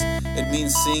It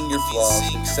means seeing your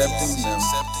flaws, accepting them,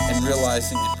 and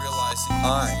realizing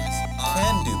I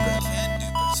can do better.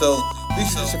 So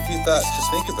these are just a few thoughts to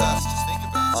think about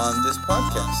on this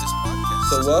podcast.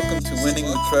 So welcome to Winning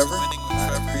with Trevor.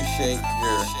 I appreciate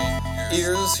your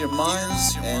ears, your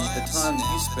minds, and the time that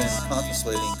you spend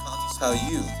contemplating how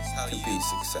you can be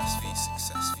successful.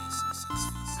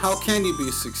 How can you be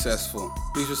successful?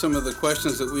 These are some of the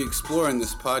questions that we explore in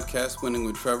this podcast, Winning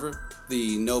with Trevor,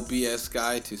 the no BS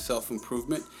guide to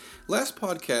self-improvement. Last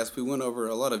podcast, we went over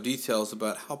a lot of details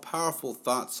about how powerful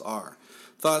thoughts are.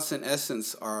 Thoughts, in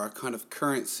essence, are a kind of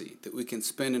currency that we can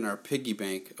spend in our piggy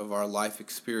bank of our life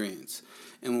experience.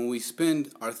 And when we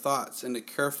spend our thoughts in a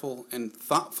careful and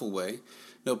thoughtful way,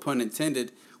 no pun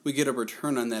intended, we get a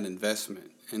return on that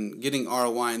investment. And getting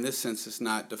ROI in this sense is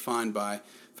not defined by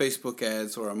Facebook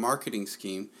ads or a marketing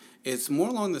scheme. It's more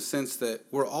along the sense that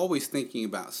we're always thinking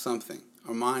about something.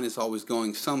 Our mind is always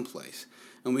going someplace.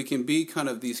 And we can be kind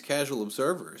of these casual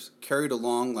observers, carried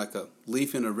along like a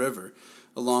leaf in a river,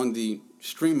 along the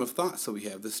stream of thoughts that we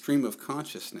have, the stream of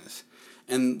consciousness,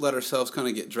 and let ourselves kind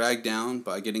of get dragged down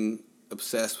by getting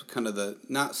obsessed with kind of the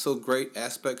not so great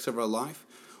aspects of our life.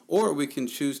 Or we can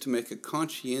choose to make a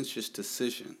conscientious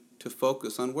decision to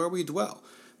focus on where we dwell.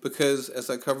 Because, as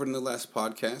I covered in the last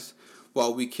podcast,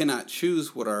 while we cannot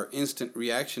choose what our instant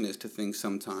reaction is to things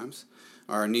sometimes,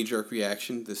 our knee-jerk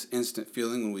reaction, this instant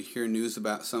feeling when we hear news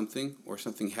about something or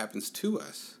something happens to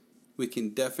us, we can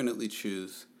definitely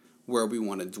choose where we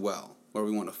want to dwell, where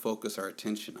we want to focus our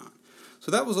attention on.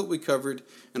 So that was what we covered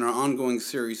in our ongoing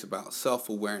series about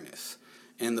self-awareness.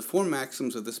 And the four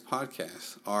maxims of this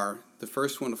podcast are, the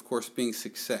first one, of course, being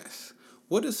success.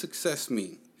 What does success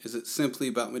mean? Is it simply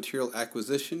about material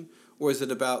acquisition, or is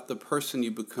it about the person you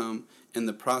become in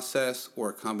the process, or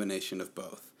a combination of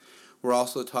both? We're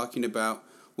also talking about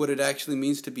what it actually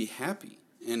means to be happy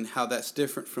and how that's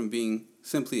different from being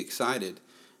simply excited.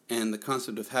 And the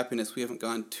concept of happiness, we haven't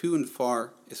gone too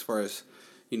far as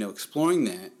exploring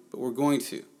that, but we're going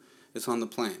to. It's on the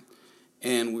plan.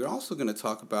 And we're also going to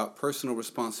talk about personal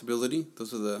responsibility.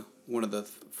 Those are one of the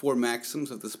four maxims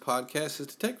of this podcast, is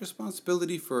to take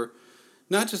responsibility for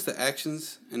not just the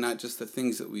actions and not just the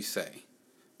things that we say,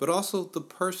 but also the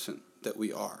person that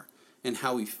we are and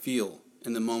how we feel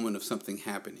in the moment of something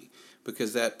happening.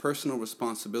 Because that personal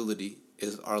responsibility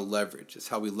is our leverage. It's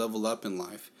how we level up in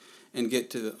life and get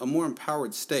to a more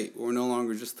empowered state where we're no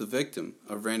longer just the victim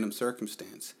of random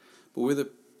circumstance. But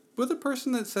we're the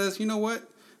person that says, you know what,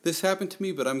 this happened to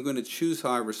me, but I'm going to choose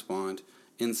how I respond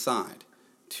inside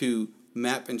to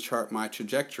map and chart my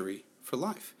trajectory for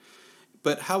life.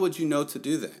 But how would you know to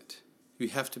do that? You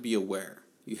have to be aware.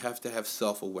 You have to have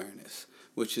self-awareness,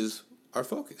 which is our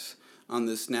focus on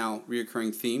this now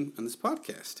reoccurring theme on this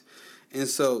podcast. And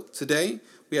so today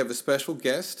we have a special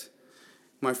guest,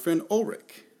 my friend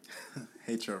Ulrich.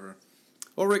 Hey, Trevor.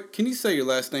 Ulrich, can you say your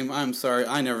last name? I'm sorry,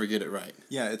 I never get it right.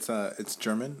 Yeah, it's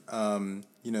German.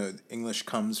 English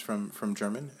comes from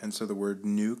German, and so the word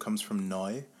new comes from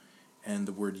neu, and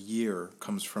the word year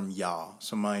comes from Jahr.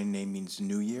 So my name means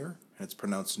New Year, and it's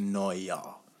pronounced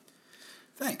Neujahr.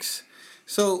 Thanks.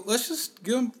 So let's just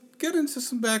get into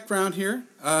some background here,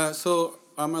 so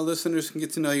my listeners can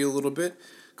get to know you a little bit.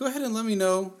 Go ahead and let me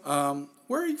know,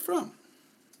 where are you from?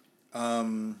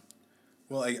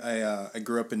 Well, I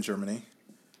grew up in Germany,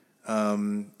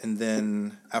 and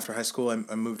then after high school,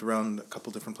 I moved around a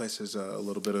couple different places, a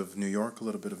little bit of New York, a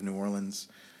little bit of New Orleans,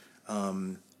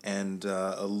 and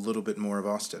a little bit more of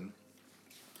Austin.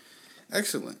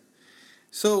 Excellent.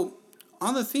 So,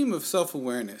 on the theme of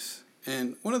self-awareness,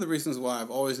 and one of the reasons why I've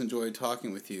always enjoyed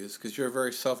talking with you is because you're a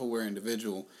very self-aware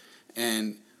individual,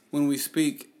 and when we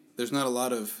speak, there's not a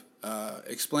lot of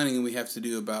explaining we have to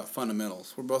do about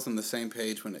fundamentals. We're both on the same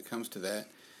page when it comes to that,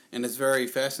 and it's very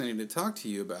fascinating to talk to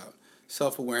you about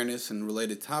self-awareness and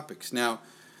related topics. Now,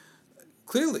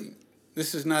 clearly,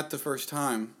 this is not the first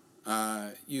time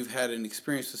you've had an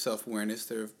experience with self-awareness.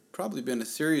 There have probably been a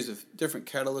series of different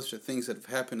catalysts or things that have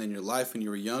happened in your life when you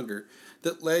were younger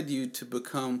that led you to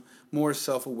become more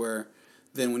self-aware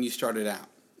than when you started out,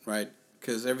 right?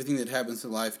 Because everything that happens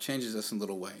in life changes us in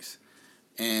little ways.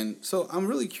 And so I'm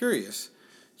really curious,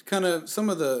 kind of some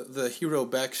of the hero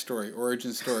backstory,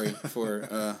 origin story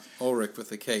for Ulrich with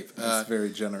the cape. That's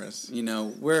very generous.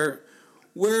 Where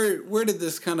did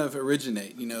this kind of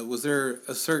originate? Was there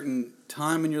a certain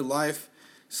time in your life,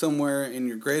 somewhere in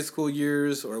your grade school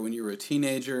years or when you were a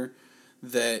teenager,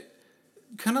 that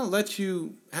kind of let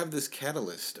you have this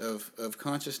catalyst of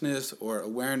consciousness or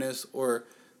awareness, or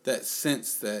that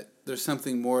sense that there's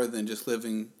something more than just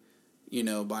living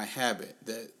by habit,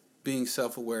 that being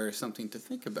self-aware is something to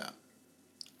think about?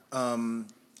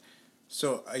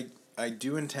 So I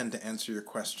do intend to answer your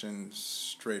question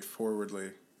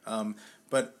straightforwardly,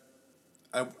 but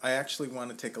I actually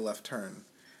want to take a left turn.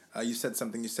 You said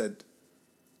something. You said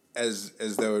as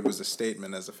though it was a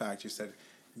statement, as a fact. You said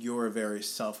you're a very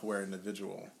self-aware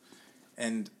individual,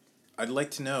 and I'd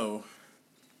like to know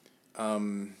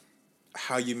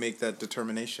how you make that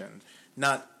determination.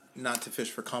 Not to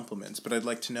fish for compliments, but I'd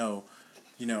like to know,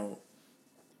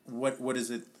 what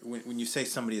is it when you say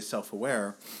somebody is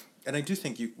self-aware. And I do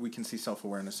think we can see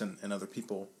self-awareness in other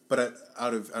people, but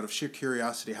out of sheer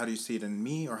curiosity, how do you see it in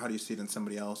me, or how do you see it in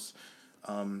somebody else?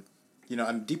 I'm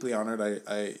deeply honored.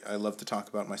 I love to talk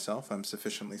about myself. I'm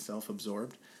sufficiently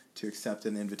self-absorbed to accept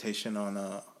an invitation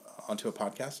onto a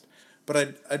podcast.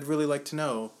 But I'd really like to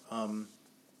know,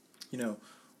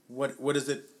 what is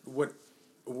it? What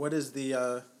is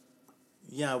the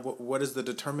what is the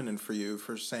determinant for you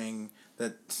for saying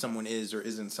that someone is or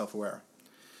isn't self-aware?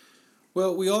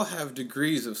 Well, we all have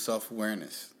degrees of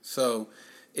self-awareness, so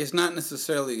it's not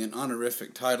necessarily an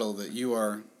honorific title that you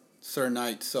are Sir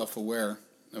Knight self-aware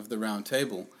of the Round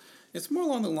Table. It's more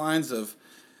along the lines of,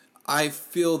 I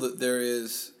feel that there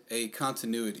is a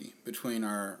continuity between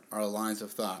our lines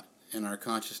of thought and our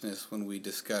consciousness when we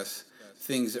discuss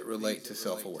things that relate to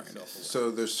self-awareness.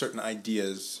 So there's certain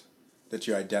ideas that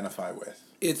you identify with.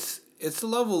 It's the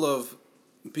level of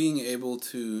being able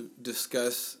to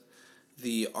discuss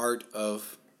the art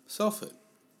of selfhood.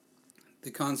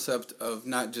 The concept of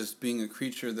not just being a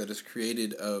creature that is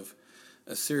created of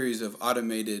a series of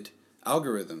automated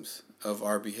algorithms of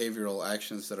our behavioral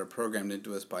actions that are programmed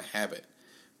into us by habit,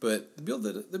 but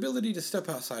the ability to step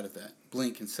outside of that,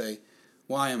 blink and say,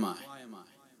 why am I?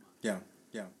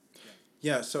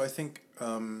 Yeah, so I think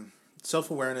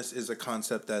self-awareness is a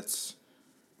concept that's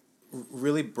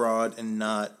really broad and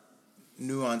not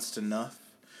nuanced enough.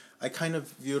 I kind of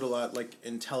view it a lot like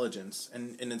intelligence,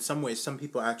 and in some ways, some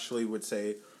people actually would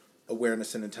say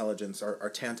awareness and intelligence are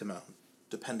tantamount,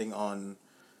 depending on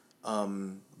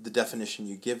the definition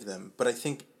you give them. But I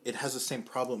think it has the same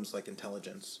problems like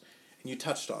intelligence, and you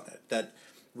touched on it, that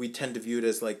we tend to view it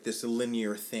as like this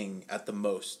linear thing at the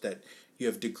most, that you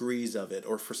have degrees of it,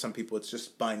 or for some people it's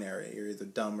just binary. You're either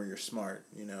dumb or you're smart.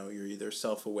 You're either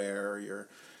self-aware or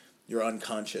you're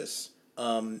unconscious.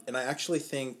 And I actually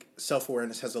think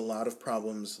self-awareness has a lot of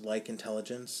problems like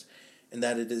intelligence, in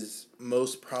that it is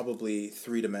most probably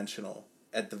three-dimensional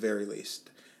at the very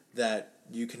least. That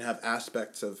you can have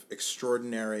aspects of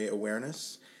extraordinary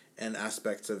awareness and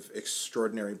aspects of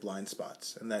extraordinary blind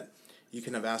spots, and that you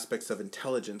can have aspects of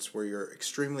intelligence where you're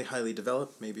extremely highly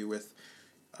developed, maybe with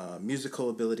musical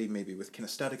ability, maybe with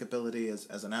kinesthetic ability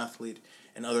as an athlete,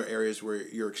 and other areas where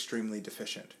you're extremely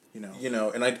deficient.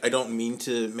 And I don't mean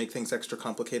to make things extra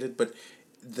complicated, but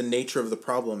the nature of the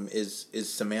problem is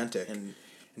semantic. And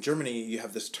in Germany, you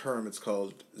have this term, it's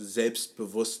called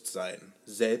Selbstbewusstsein.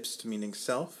 Selbst meaning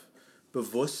self,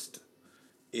 bewusst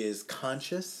is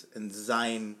conscious, and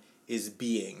sein is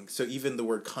being. So even the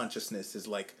word consciousness is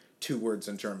like two words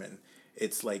in German.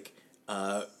 It's like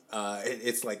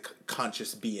it's like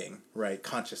conscious being, right?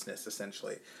 Consciousness,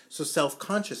 essentially. So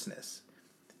self-consciousness,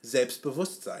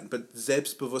 Selbstbewusstsein. But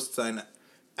Selbstbewusstsein,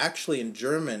 actually in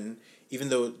German, even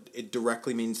though it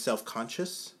directly means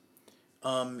self-conscious,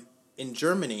 in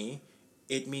Germany,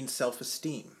 it means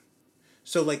self-esteem.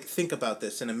 So, like, think about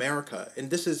this in America, and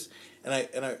this is, and I,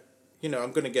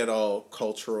 I'm going to get all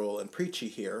cultural and preachy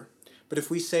here, but if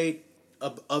we say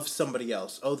of somebody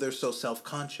else, oh, they're so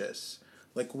self-conscious,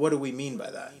 like, what do we mean by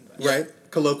that, right?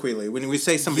 Colloquially, when we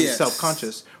say somebody's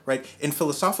self-conscious, right, in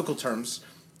philosophical terms,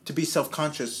 to be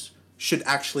self-conscious should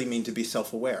actually mean to be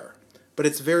self-aware. But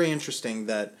it's very interesting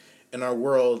that in our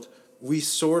world, we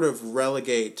sort of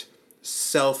relegate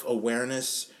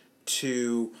self-awareness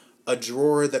to a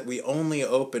drawer that we only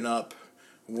open up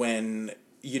when,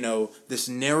 this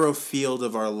narrow field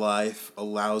of our life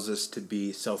allows us to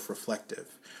be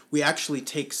self-reflective. We actually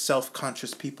take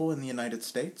self-conscious people in the United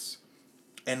States,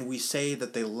 and we say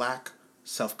that they lack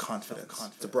self-confidence.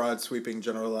 It's a broad, sweeping,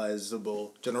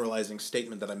 generalizing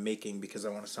statement that I'm making because I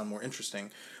want to sound more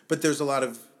interesting. But there's a lot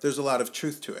of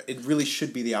truth to it. It really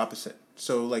should be the opposite.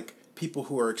 So, like, people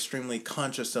who are extremely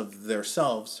conscious of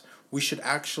themselves, we should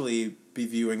actually be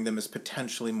viewing them as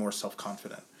potentially more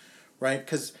self-confident, right?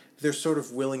 Because they're sort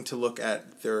of willing to look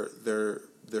at their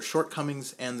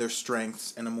shortcomings and their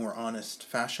strengths in a more honest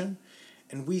fashion.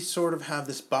 And we sort of have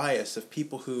this bias of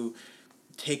people who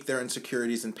take their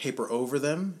insecurities and paper over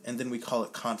them, and then we call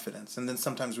it confidence. And then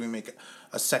sometimes we make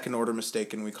a second-order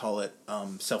mistake and we call it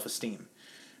self-esteem,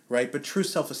 right? But true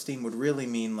self-esteem would really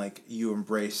mean, like, you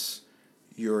embrace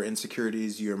your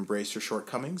insecurities, you embrace your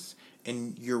shortcomings,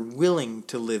 and you're willing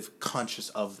to live conscious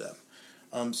of them.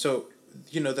 So,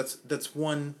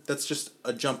 that's just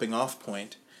a jumping off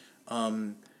point.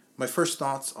 My first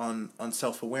thoughts on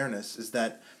self-awareness is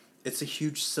that it's a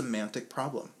huge semantic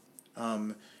problem.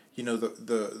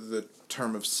 The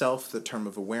term of self, the term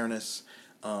of awareness,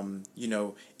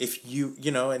 if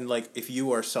if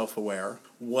you are self-aware,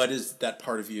 what is that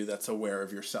part of you that's aware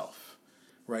of yourself,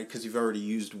 right? Because you've already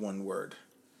used one word,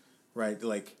 right?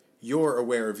 Like, you're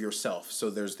aware of yourself.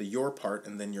 So there's the your part,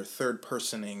 and then you're third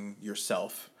personing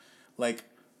yourself. Like,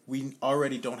 we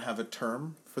already don't have a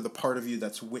term for the part of you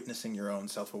that's witnessing your own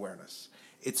self-awareness.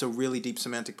 It's a really deep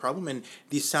semantic problem, and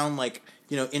these sound like,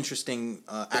 interesting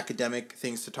academic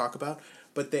things to talk about,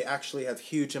 but they actually have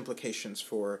huge implications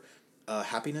for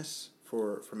happiness,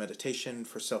 for meditation,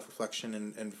 for self-reflection,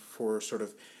 and for sort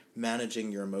of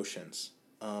managing your emotions.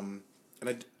 And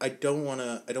I don't want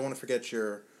to forget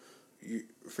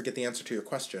the answer to your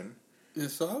question. Yeah,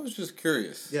 so I was just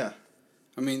curious. Yeah.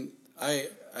 I mean, I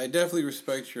definitely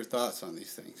respect your thoughts on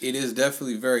these things. It is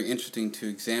definitely very interesting to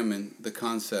examine the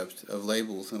concept of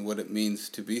labels and what it means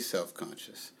to be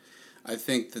self-conscious. I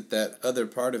think that other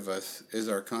part of us is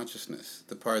our consciousness,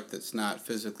 the part that's not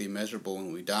physically measurable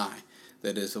when we die,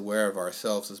 that is aware of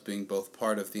ourselves as being both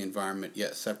part of the environment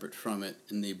yet separate from it,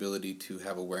 and the ability to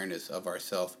have awareness of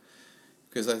ourselves.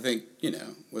 Because I think,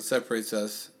 what separates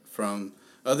us from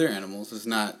other animals is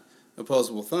not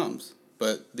opposable thumbs,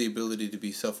 but the ability to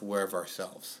be self-aware of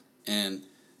ourselves and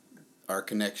our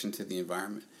connection to the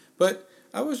environment. But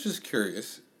I was just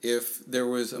curious if there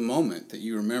was a moment that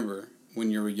you remember when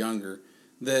you were younger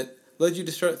that led you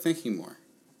to start thinking more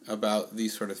about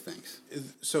these sort of things.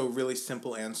 So a really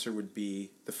simple answer would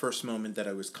be the first moment that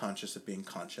I was conscious of being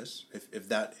conscious, if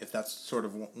that's sort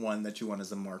of one that you want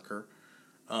as a marker.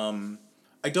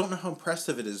 I don't know how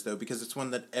impressive it is, though, because it's one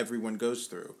that everyone goes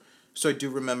through. So I do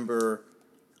remember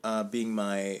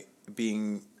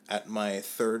being at my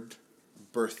third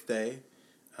birthday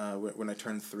when I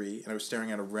turned 3, and I was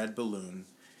staring at a red balloon,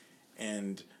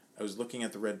 and I was looking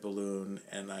at the red balloon,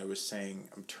 and I was saying,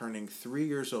 I'm turning 3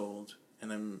 years old,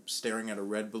 and I'm staring at a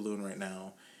red balloon right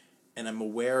now, and I'm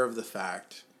aware of the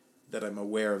fact that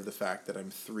I'm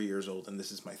 3 years old, and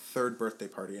this is my third birthday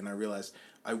party, and I realized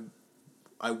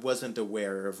I wasn't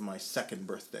aware of my second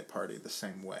birthday party the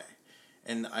same way.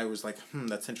 And I was like,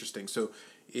 that's interesting. So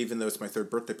even though it's my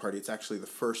third birthday party, it's actually the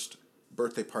first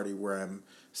birthday party where I'm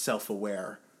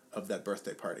self-aware of that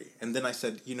birthday party. And then I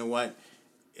said, you know what?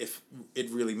 If it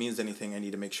really means anything, I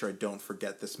need to make sure I don't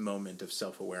forget this moment of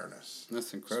self-awareness.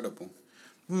 That's incredible.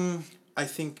 I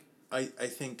think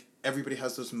everybody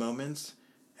has those moments,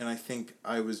 and I think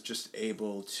I was just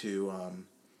able to...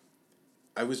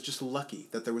 I was just lucky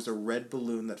that there was a red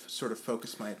balloon that sort of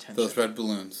focused my attention. Those red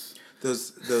balloons.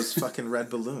 Those fucking red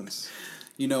balloons.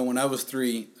 When I was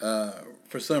 3,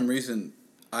 for some reason,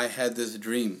 I had this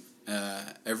dream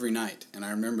every night, and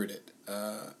I remembered it.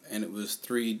 And it was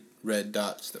 3 red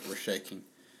dots that were shaking.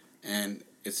 And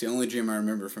it's the only dream I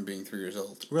remember from being 3 years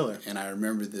old. Really? And I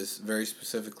remember this very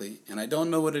specifically, and I don't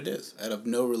know what it is. I have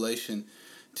no relation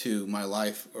to my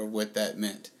life or what that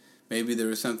meant. Maybe there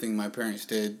was something my parents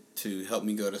did to help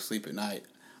me go to sleep at night.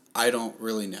 I don't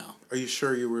really know. Are you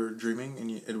sure you were dreaming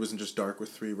and it wasn't just dark with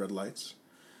 3 red lights?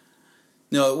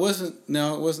 No, it wasn't.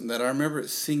 No, it wasn't that. I remember it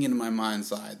seeing in my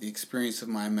mind's eye, the experience of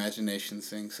my imagination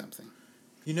seeing something.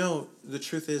 The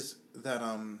truth is that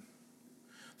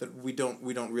that we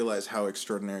don't realize how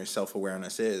extraordinary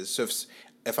self-awareness is. So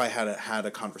if I had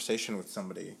a conversation with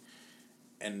somebody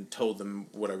and told them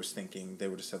what I was thinking, they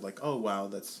would have said, like, "Oh, wow,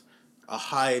 that's a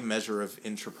high measure of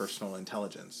intrapersonal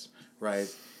intelligence,"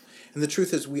 right? And the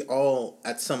truth is, we all,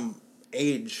 at some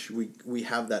age, we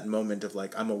have that moment of,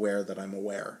 like, I'm aware that I'm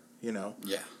aware,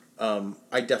 Yeah.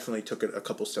 I definitely took it a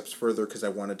couple steps further because I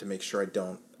wanted to make sure I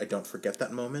don't forget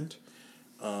that moment.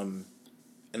 And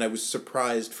I was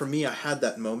surprised. For me, I had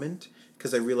that moment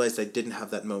because I realized I didn't have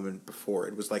that moment before.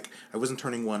 It was like I wasn't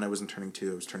turning 1, I wasn't turning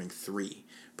 2, I was turning 3.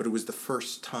 But it was the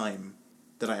first time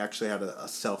that I actually had a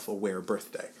self-aware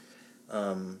birthday.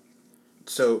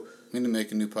 So We need to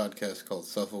make a new podcast called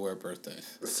Self-Aware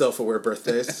Birthdays. Self-aware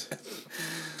birthdays.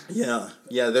 Yeah.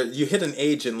 You hit an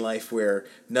age in life where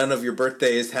none of your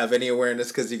birthdays have any awareness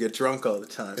because you get drunk all the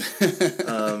time.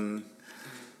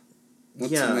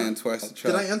 Once a man, twice a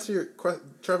child. Did I answer your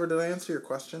Trevor? Did I answer your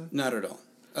question? Not at all.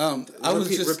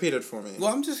 Repeat it for me.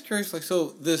 Well, I'm just curious. Like, so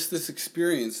this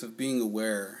experience of being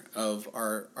aware of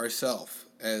ourself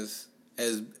as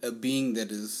a being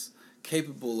that is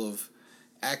capable of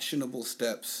actionable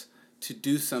steps to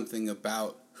do something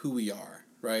about who we are,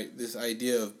 right? This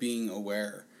idea of being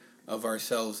aware of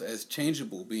ourselves as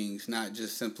changeable beings, not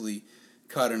just simply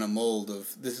caught in a mold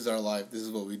of this is our life, this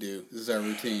is what we do, this is our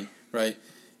routine, right?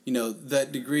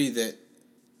 That degree that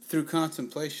through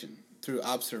contemplation, through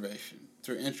observation,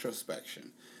 through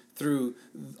introspection, through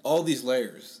all these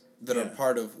layers that are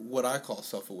part of what I call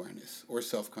self-awareness or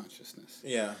self-consciousness.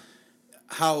 Yeah.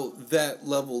 How that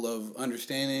level of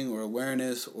understanding or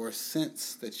awareness or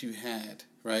sense that you had,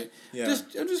 right? Yeah.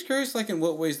 I'm just curious, like, in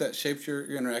what ways that shaped your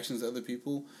interactions with other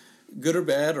people, good or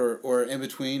bad, or in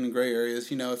between in gray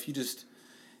areas.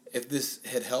 If this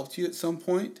had helped you at some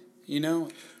point,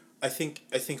 I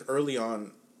think early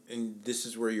on, and this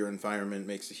is where your environment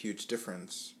makes a huge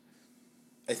difference.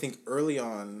 I think early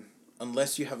on,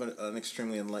 unless you have an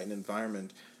extremely enlightened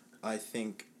environment, I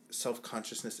think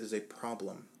self-consciousness is a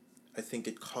problem. I think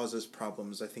it causes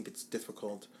problems. I think it's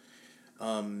difficult.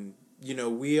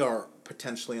 We are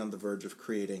potentially on the verge of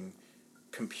creating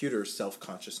computer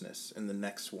self-consciousness in the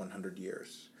next 100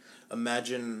 years.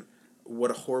 Imagine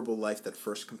what a horrible life that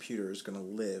first computer is going to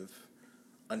live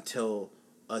until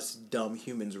us dumb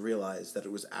humans realize that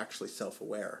it was actually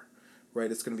self-aware,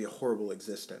 right? It's going to be a horrible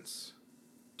existence.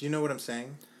 Do you know what I'm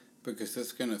saying? Because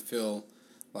it's going to feel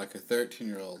like a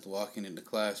 13-year-old walking into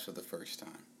class for the first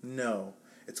time. No.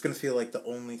 It's going to feel like the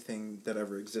only thing that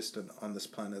ever existed on this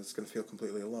planet is going to feel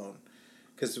completely alone.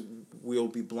 Because we'll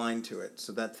be blind to it.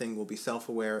 So that thing will be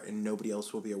self-aware and nobody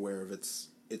else will be aware of its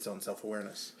own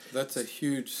self-awareness. That's a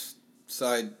huge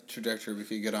side trajectory we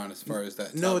could get on as far as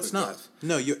that No, it's not. goes.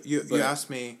 No, you asked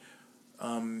me...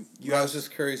 I was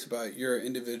just curious about your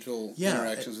individual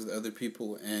interactions with other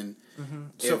people, and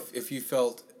if you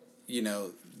felt,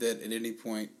 that at any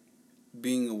point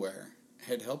being aware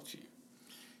had helped you.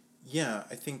 Yeah,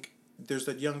 I think there's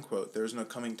that Jung quote, "There is no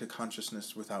coming to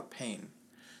consciousness without pain."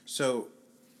 So,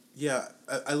 yeah,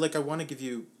 I want to give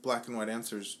you black and white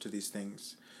answers to these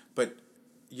things, but,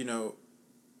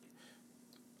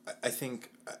 I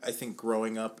think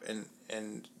growing up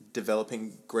and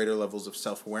developing greater levels of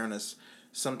self-awareness,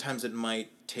 sometimes it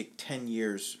might take 10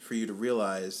 years for you to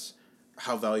realize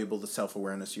how valuable the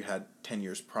self-awareness you had 10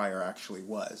 years prior actually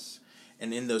was.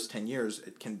 And in those 10 years,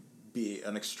 it can be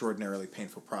an extraordinarily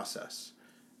painful process.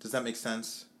 Does that make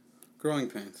sense? Growing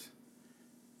pains.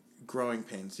 Growing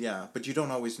pains, yeah. But you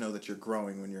don't always know that you're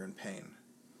growing when you're in pain.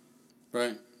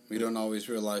 Right. We don't always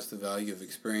realize the value of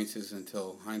experiences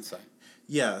until hindsight.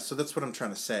 Yeah, so that's what I'm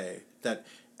trying to say. That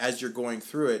as you're going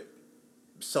through it,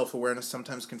 self-awareness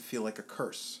sometimes can feel like a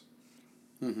curse.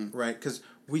 Mm-hmm. Right? Because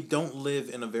we don't live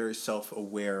in a very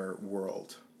self-aware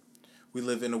world. We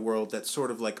live in a world that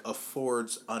sort of like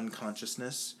affords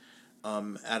unconsciousness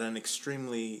at an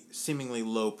extremely, seemingly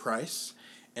low price.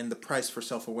 And the price for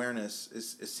self-awareness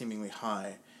is seemingly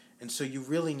high. And so you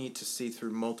really need to see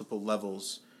through multiple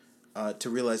levels to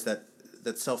realize that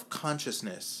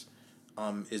self-consciousness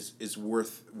is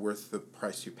worth the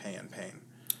price you pay in pain.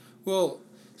 Well,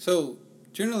 so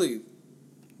generally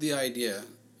the idea,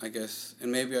 I guess,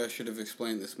 and maybe I should have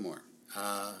explained this more,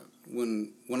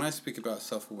 when I speak about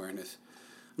self-awareness,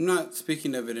 I'm not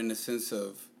speaking of it in a sense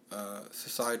of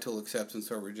societal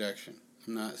acceptance or rejection.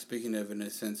 I'm not speaking of it in a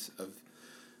sense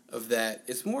of that.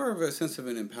 It's more of a sense of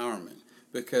an empowerment,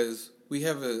 because we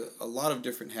have a lot of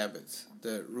different habits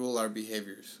that rule our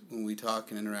behaviors when we talk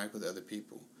and interact with other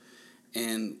people.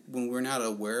 And when we're not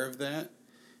aware of that,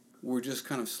 we're just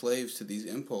kind of slaves to these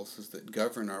impulses that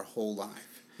govern our whole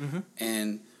life. Mm-hmm.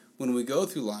 And when we go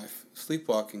through life,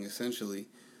 sleepwalking essentially,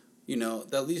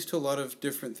 that leads to a lot of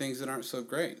different things that aren't so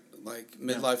great. Like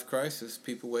midlife crisis,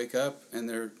 people wake up in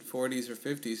their 40s or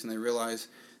 50s and they realize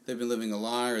they've been living a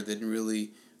lie, or they didn't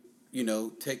really,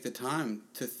 take the time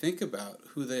to think about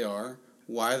who they are,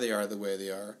 why they are the way they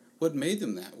are, what made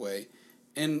them that way,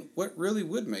 and what really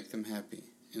would make them happy.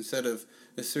 Instead of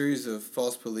a series of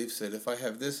false beliefs that if I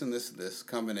have this and this and this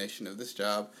combination of this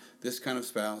job, this kind of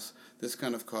spouse, this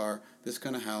kind of car, this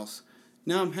kind of house,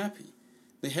 now I'm happy.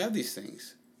 They have these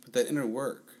things, but that inner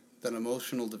work, that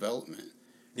emotional development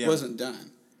wasn't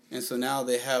done. And so now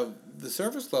they have the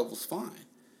surface level's fine,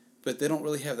 but they don't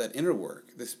really have that inner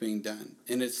work that's being done.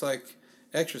 And it's like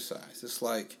exercise. It's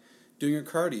like doing your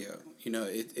cardio.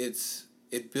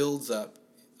 It builds up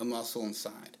a muscle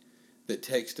inside that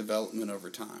takes development over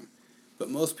time. But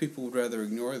most people would rather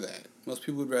ignore that. Most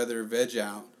people would rather veg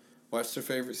out, watch their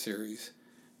favorite series,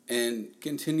 and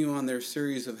continue on their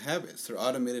series of habits, their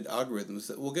automated algorithms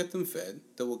that will get them fed,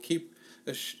 that will keep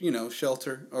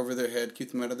shelter over their head,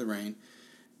 keep them out of the rain.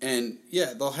 And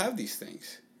yeah, they'll have these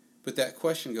things, but that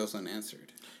question goes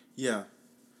unanswered. Yeah.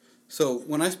 So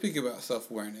when I speak about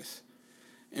self-awareness,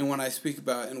 and when I speak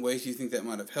about in ways you think that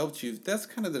might have helped you, that's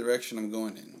kind of the direction I'm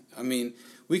going in. I mean,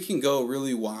 we can go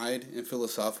really wide and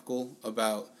philosophical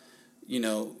about,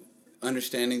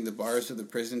 understanding the bars of the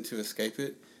prison to escape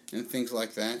it and things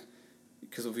like that.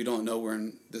 because if we don't know we're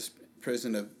in this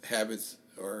prison of habits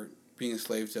or being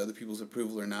enslaved to other people's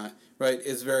approval or not, right?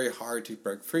 It's very hard to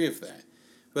break free of that.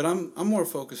 But I'm more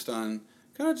focused on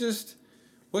kind of just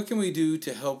what can we do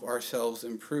to help ourselves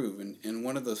improve? And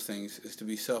one of those things is to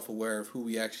be self-aware of who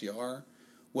we actually are,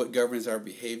 what governs our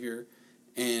behavior,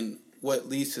 and what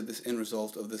leads to this end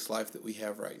result of this life that we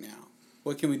have right now.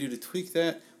 What can we do to tweak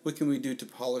that? What can we do to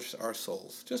polish our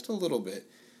souls? Just a little bit.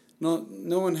 No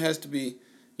one has to be,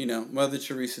 Mother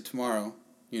Teresa tomorrow.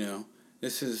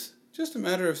 This is just a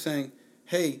matter of saying,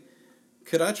 hey,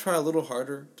 could I try a little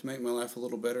harder to make my life a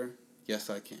little better? Yes,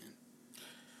 I can.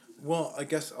 Well, I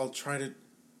guess I'll try to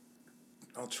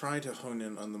hone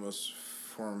in on the most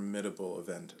formidable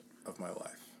event of my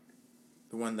life.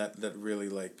 The one that really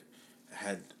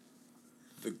had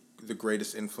the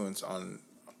greatest influence on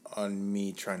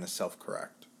me trying to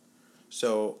self-correct.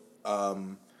 So,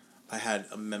 I had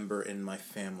a member in my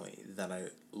family that I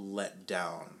let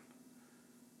down.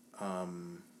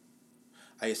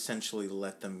 I essentially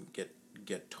let them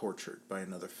get tortured by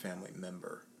another family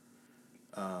member.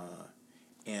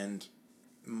 And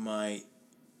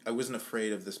I wasn't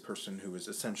afraid of this person who was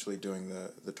essentially doing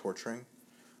the torturing,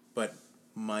 but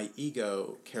my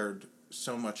ego cared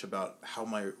so much about how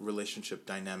my relationship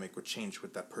dynamic would change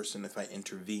with that person if I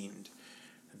intervened,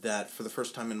 that for the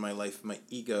first time in my life, my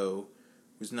ego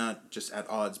was not just at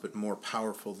odds, but more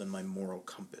powerful than my moral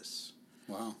compass.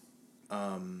 Wow.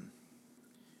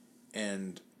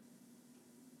 And,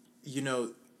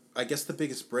 I guess the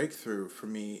biggest breakthrough for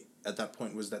me at that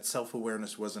point was that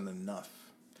self-awareness wasn't enough.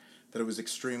 That I was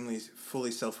extremely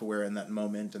fully self-aware in that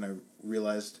moment, and I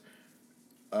realized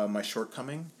my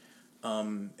shortcoming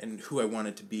and who I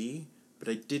wanted to be, but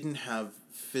I didn't have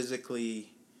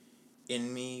physically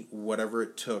in me whatever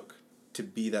it took to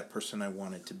be that person I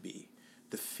wanted to be.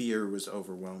 The fear was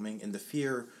overwhelming, and the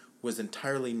fear was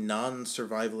entirely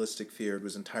non-survivalistic fear. It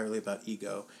was entirely about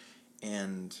ego,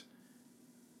 and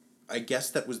I guess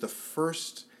that was the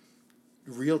first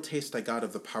real taste I got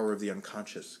of the power of the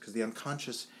unconscious, because the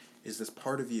unconscious is this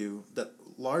part of you that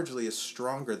largely is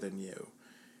stronger than you,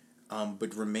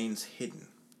 but remains hidden.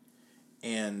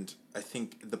 And I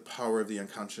think the power of the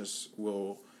unconscious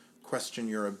will question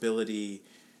your ability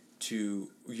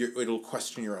it'll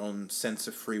question your own sense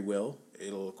of free will.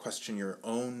 It'll question your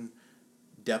own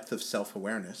depth of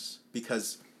self-awareness,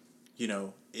 because,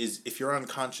 if your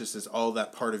unconscious is all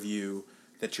that part of you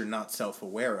that you're not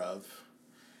self-aware of,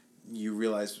 you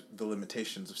realize the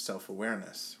limitations of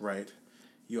self-awareness, right?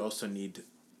 You also need,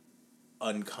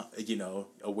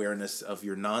 awareness of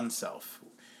your non-self,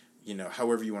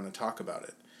 however you want to talk about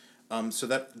it. So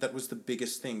that was the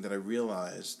biggest thing that I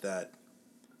realized, that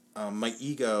my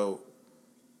ego,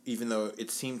 even though it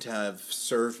seemed to have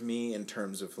served me in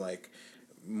terms of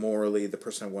morally the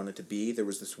person I wanted to be, there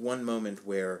was this one moment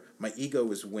where my ego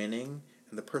was winning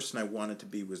and the person I wanted to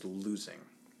be was losing.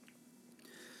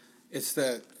 It's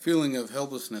that feeling of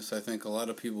helplessness I think a lot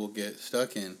of people get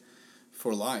stuck in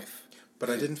for life. But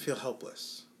I didn't feel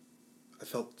helpless. I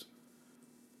felt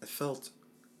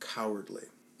cowardly.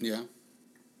 Yeah?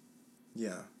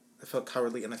 Yeah. I felt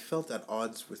cowardly, and I felt at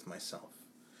odds with myself.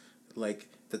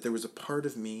 That there was a part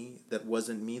of me that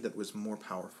wasn't me that was more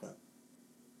powerful.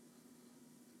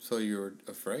 So you were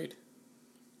afraid?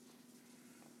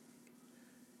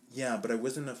 Yeah, but I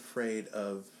wasn't afraid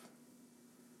of...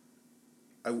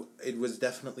 it was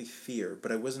definitely fear,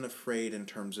 but I wasn't afraid in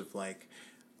terms of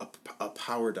a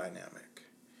power dynamic.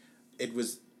 It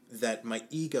was that my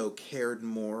ego cared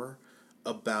more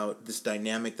about this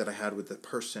dynamic that I had with the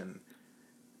person,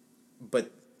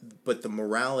 but the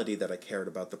morality that I cared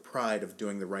about, the pride of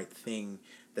doing the right thing,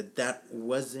 that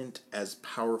wasn't as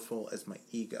powerful as my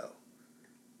ego.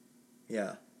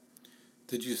 Yeah.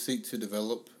 Did you seek to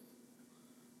develop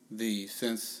the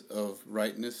sense of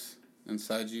rightness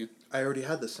inside you? I already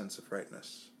had the sense of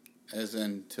rightness. As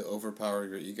in to overpower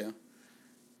your ego?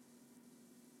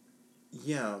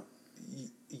 Yeah.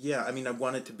 Yeah, I mean, I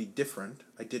wanted to be different.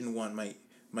 I didn't want my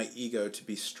ego to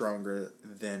be stronger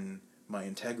than my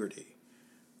integrity.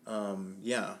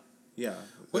 Yeah.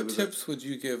 What tips would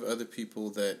you give other people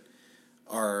that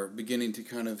are beginning to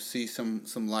kind of see some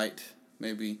light?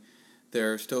 Maybe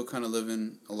they're still kind of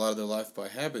living a lot of their life by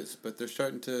habits, but they're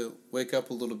starting to wake up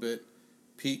a little bit,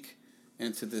 peek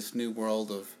into this new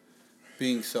world of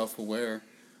being self-aware.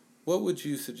 What would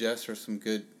you suggest are some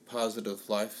good positive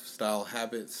lifestyle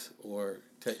habits or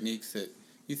techniques that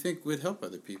you think would help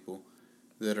other people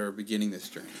that are beginning this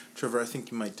journey? Trevor, I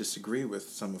think you might disagree with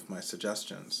some of my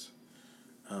suggestions.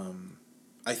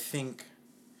 I think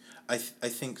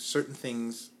certain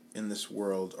things in this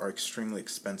world are extremely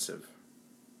expensive,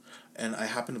 and I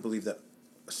happen to believe that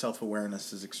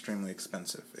self-awareness is extremely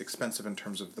expensive. Expensive in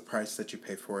terms of the price that you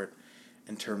pay for it,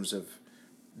 in terms of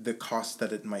the cost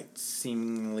that it might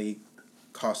seemingly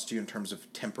cost you in terms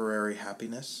of temporary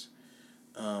happiness.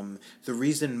 The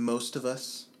reason most of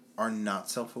us are not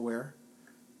self-aware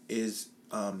is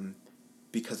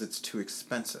because it's too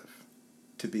expensive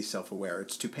to be self-aware.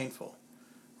 It's too painful,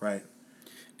 right?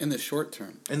 In the short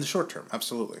term. In the short term,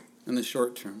 absolutely. In the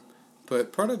short term.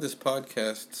 But part of this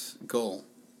podcast's goal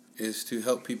is to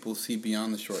help people see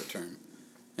beyond the short term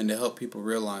and to help people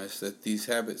realize that these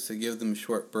habits that give them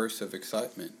short bursts of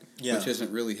excitement, which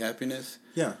isn't really happiness,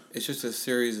 it's just a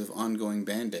series of ongoing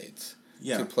band-aids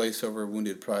to place over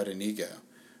wounded pride and ego,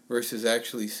 versus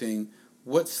actually seeing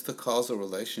what's the causal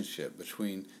relationship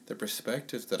between the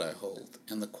perspective that I hold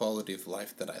and the quality of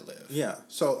life that I live. Yeah,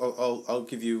 so I'll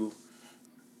give you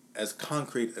as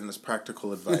concrete and as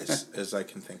practical advice as I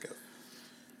can think of.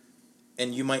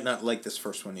 And you might not like this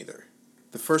first one either.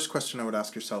 The first question I would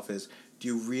ask yourself is, do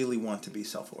you really want to be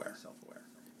self-aware?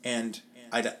 And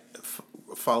I'd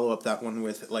follow up that one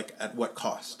with, like, at what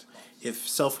cost? If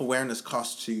self-awareness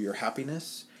costs you your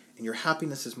happiness, and your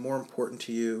happiness is more important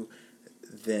to you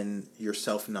than your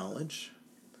self-knowledge,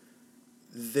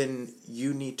 then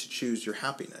you need to choose your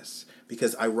happiness.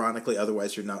 Because ironically,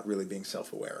 otherwise you're not really being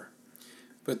self-aware.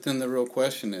 But then the real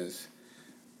question is,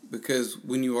 because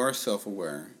when you are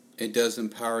self-aware, it does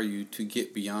empower you to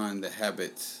get beyond the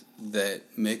habits that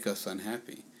make us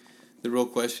unhappy. The real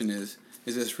question is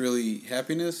this really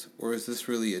happiness, or is this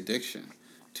really addiction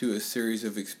to a series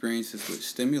of experiences which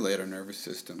stimulate our nervous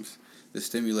systems, that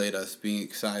stimulate us being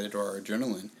excited or our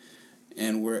adrenaline,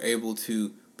 and we're able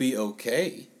to be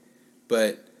okay,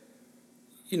 but,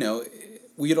 you know,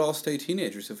 we'd all stay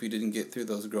teenagers if we didn't get through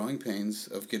those growing pains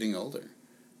of getting older.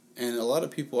 And a lot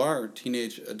of people are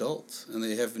teenage adults, and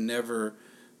they have never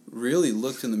really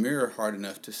looked in the mirror hard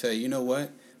enough to say, you know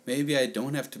what, maybe I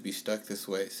don't have to be stuck this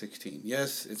way at 16.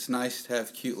 Yes, it's nice to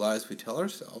have cute lies we tell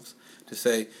ourselves, to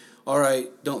say, all right,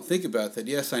 don't think about that.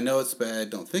 Yes, I know it's bad,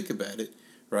 don't think about it,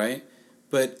 right?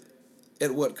 But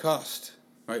at what cost,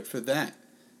 right, for that?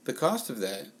 The cost of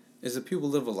that is that people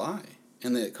live a lie.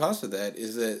 And the cost of that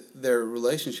is that their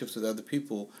relationships with other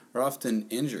people are often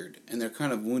injured, and they're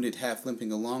kind of wounded, half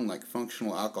limping along like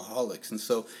functional alcoholics. And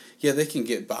so, yeah, they can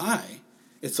get by.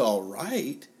 It's all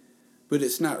right, but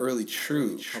it's not really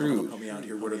true. Help me out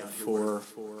here. What are the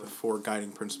four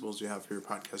guiding principles you have for your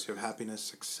podcast? You have happiness,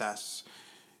 success,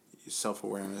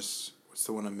 self-awareness. What's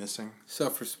the one I'm missing?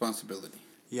 Self-responsibility.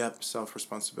 Yep,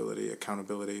 self-responsibility,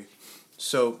 accountability.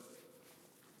 So,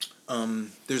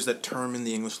 there's that term in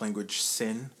the English language,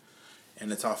 sin,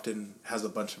 and it's often has a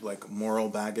bunch of, like, moral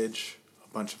baggage,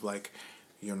 a bunch of, like,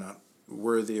 you're not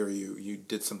worthy, or you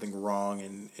did something wrong,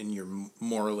 and you're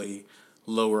morally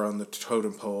lower on the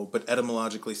totem pole. But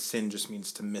etymologically, sin just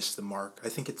means to miss the mark. I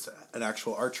think it's an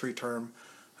actual archery term.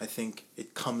 I think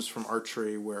it comes from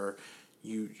archery, where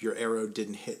your arrow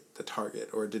didn't hit the target,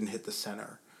 or it didn't hit the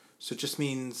center. So it just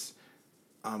means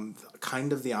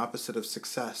kind of the opposite of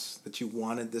success, that you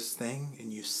wanted this thing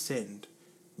and you sinned,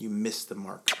 you missed the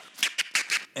mark.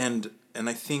 And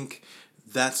I think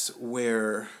that's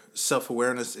where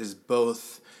self-awareness is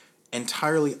both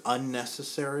entirely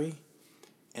unnecessary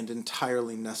and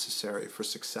entirely necessary for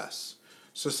success.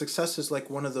 So success is like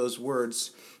one of those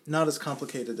words, not as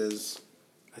complicated as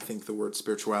I think the word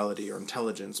spirituality or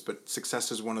intelligence, but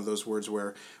success is one of those words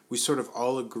where we sort of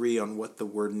all agree on what the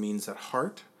word means at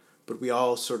heart, but we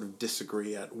all sort of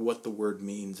disagree at what the word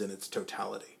means in its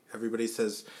totality. Everybody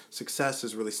says success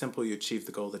is really simple. You achieve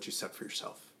the goal that you set for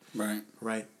yourself. Right.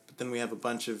 Right? But then we have a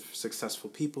bunch of successful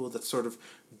people that sort of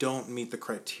don't meet the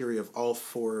criteria of all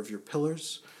four of your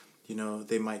pillars. You know,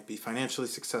 they might be financially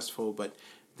successful, but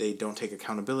they don't take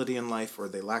accountability in life, or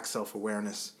they lack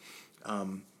self-awareness,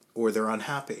 or they're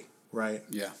unhappy, right?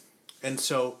 Yeah. And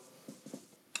so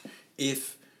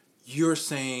if you're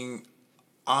saying,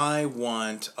 I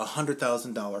want a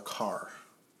 $100,000 car,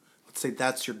 let's say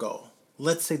that's your goal.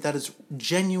 Let's say that is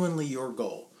genuinely your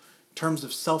goal. In terms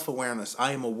of self-awareness,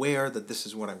 I am aware that this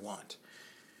is what I want.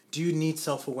 Do you need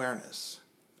self-awareness?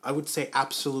 I would say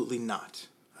absolutely not.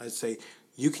 I'd say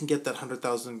you can get that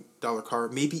 $100,000 car,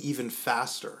 maybe even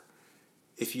faster,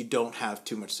 if you don't have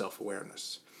too much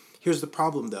self-awareness. Here's the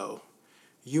problem, though.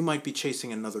 You might be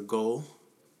chasing another goal,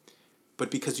 but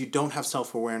because you don't have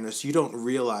self-awareness, you don't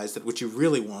realize that what you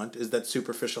really want is that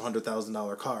superficial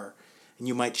 $100,000 car, and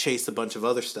you might chase a bunch of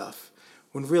other stuff,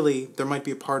 when really there might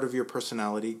be a part of your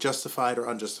personality, justified or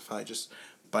unjustified, just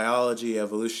biology,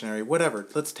 evolutionary, whatever.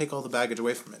 Let's take all the baggage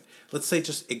away from it. Let's say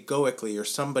just egoically, you're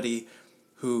somebody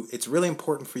who it's really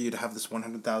important for you to have this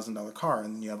 $100,000 car,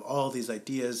 and you have all these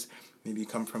ideas, maybe you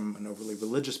come from an overly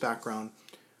religious background.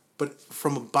 But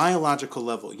from a biological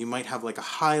level, you might have like a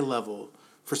high level,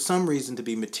 for some reason, to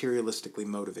be materialistically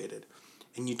motivated.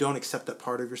 And you don't accept that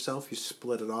part of yourself, you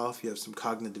split it off, you have some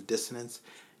cognitive dissonance,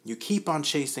 you keep on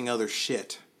chasing other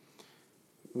shit.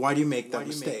 Why do you make that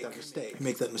mistake? You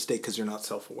make that mistake because you're not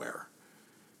self-aware.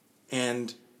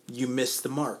 And you miss the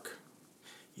mark.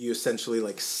 You essentially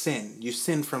like sin. You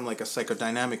sin from like a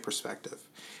psychodynamic perspective.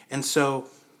 And so,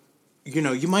 you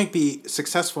know, you might be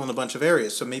successful in a bunch of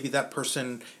areas. So maybe that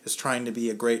person is trying to be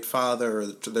a great father, or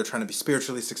they're trying to be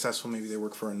spiritually successful. Maybe they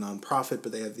work for a nonprofit,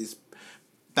 but they have these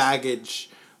baggage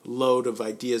load of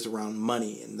ideas around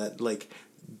money, and that like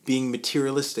being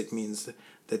materialistic means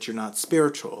that you're not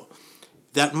spiritual.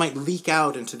 That might leak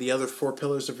out into the other 4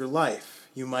 pillars of your life.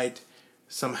 You might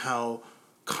somehow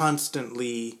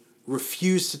constantly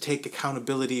refuse to take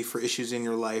accountability for issues in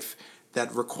your life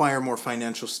that require more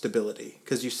financial stability.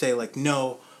 Because you say like,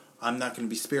 no, I'm not going to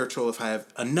be spiritual if I have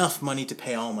enough money to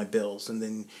pay all my bills. And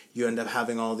then you end up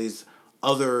having all these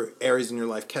other areas in your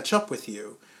life catch up with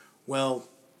you. Well,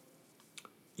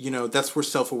 you know, that's where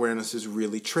self-awareness is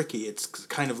really tricky. It's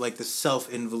kind of like this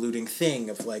self-involuting thing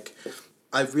of like,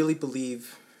 I really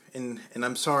believe in, and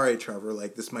I'm sorry, Trevor,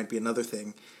 like this might be another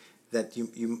thing that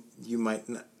you might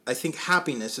not, I think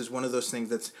happiness is one of those things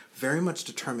that's very much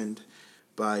determined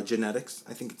by genetics.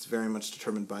 I think it's very much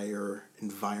determined by your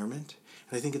environment.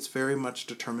 And I think it's very much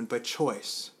determined by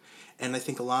choice. And I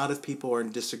think a lot of people are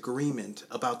in disagreement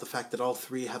about the fact that all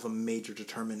 3 have a major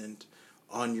determinant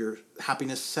on your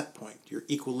happiness set point, your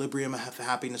equilibrium of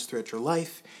happiness throughout your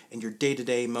life, and your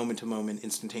day-to-day, moment-to-moment,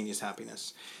 instantaneous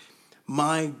happiness.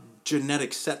 My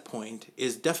genetic set point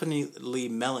is definitely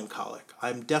melancholic.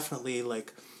 I'm definitely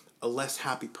like a less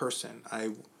happy person.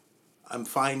 I'm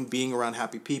fine being around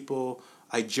happy people.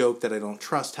 I joke that I don't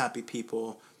trust happy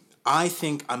people. I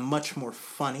think I'm much more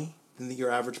funny than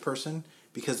your average person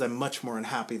because I'm much more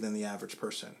unhappy than the average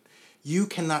person. You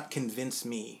cannot convince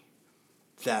me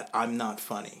that I'm not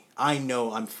funny. I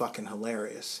know I'm fucking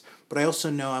hilarious, but I also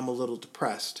know I'm a little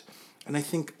depressed. And I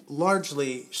think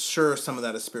largely, sure, some of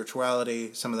that is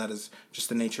spirituality, some of that is just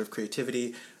the nature of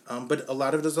creativity, but a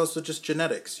lot of it is also just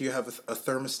genetics. You have a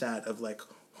thermostat of like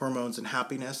hormones and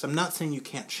happiness. I'm not saying you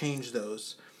can't change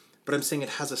those, but I'm saying it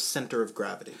has a center of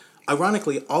gravity.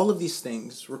 Ironically, all of these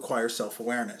things require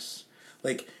self-awareness.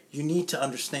 Like, you need to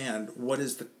understand what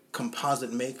is the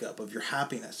composite makeup of your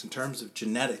happiness in terms of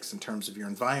genetics, in terms of your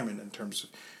environment, in terms of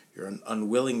your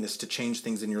unwillingness to change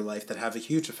things in your life that have a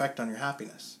huge effect on your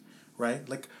happiness, right?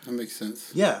 Like, that makes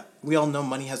sense. Yeah, we all know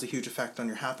money has a huge effect on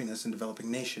your happiness in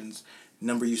developing nations.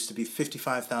 Number used to be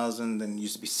 55,000, then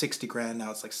used to be 60 grand,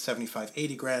 now it's like 75,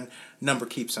 80 grand. Number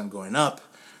keeps on going up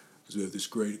because we have this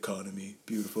great economy,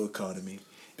 beautiful economy.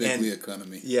 Bigly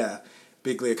economy. Yeah,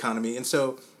 bigly economy. And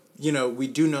so, you know, we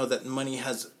do know that money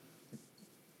has,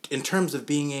 in terms of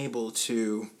being able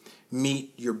to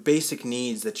meet your basic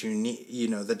needs that you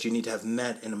need, that you need to have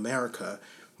met in America,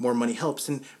 more money helps.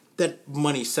 And that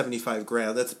money, 75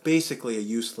 grand, that's basically a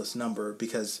useless number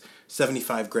because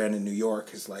 75 grand in New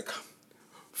York is like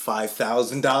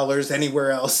 $5,000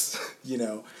 anywhere else,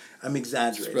 I'm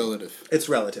exaggerating. It's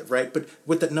relative, right? But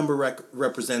what that number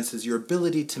represents is your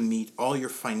ability to meet all your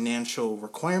financial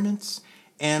requirements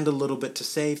and a little bit to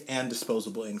save and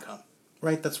disposable income,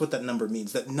 right? That's what that number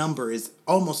means. That number is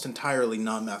almost entirely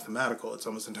non-mathematical. It's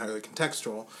almost entirely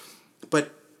contextual.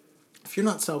 But if you're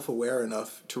not self-aware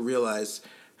enough to realize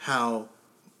how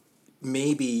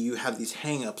maybe you have these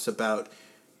hang-ups about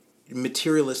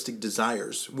materialistic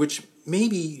desires, which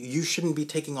maybe you shouldn't be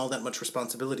taking all that much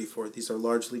responsibility for. These are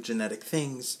largely genetic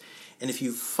things. And if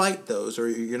you fight those or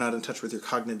you're not in touch with your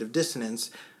cognitive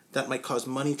dissonance, that might cause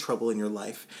money trouble in your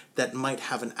life. That might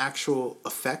have an actual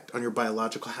effect on your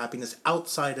biological happiness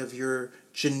outside of your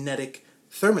genetic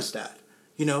thermostat.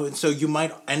 And so you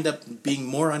might end up being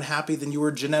more unhappy than you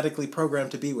were genetically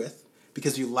programmed to be with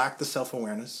because you lack the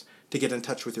self-awareness to get in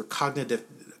touch with your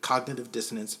cognitive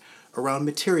dissonance around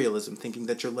materialism, thinking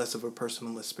that you're less of a person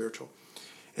and less spiritual.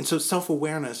 And so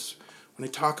self-awareness, when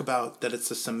I talk about that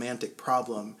it's a semantic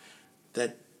problem,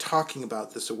 that talking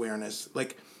about this awareness,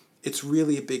 it's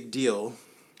really a big deal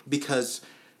because,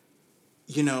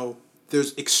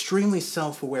 there's extremely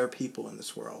self-aware people in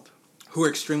this world who are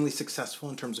extremely successful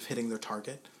in terms of hitting their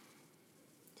target,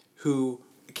 who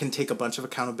can take a bunch of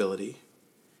accountability,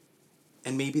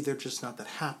 and maybe they're just not that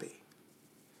happy.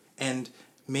 And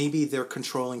maybe they're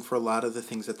controlling for a lot of the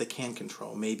things that they can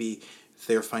control. Maybe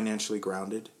they're financially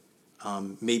grounded.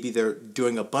 Maybe they're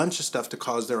doing a bunch of stuff to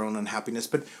cause their own unhappiness.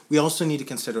 But we also need to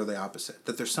consider the opposite,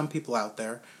 that there's some people out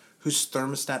there whose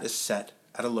thermostat is set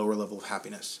at a lower level of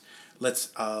happiness.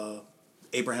 Let's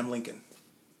Abraham Lincoln,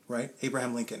 right?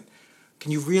 Abraham Lincoln.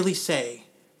 Can you really say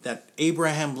that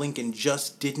Abraham Lincoln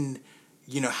just didn't,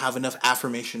 have enough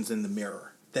affirmations in the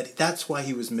mirror? That's why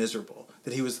he was miserable.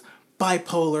 That he was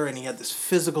bipolar and he had this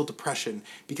physical depression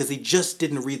because he just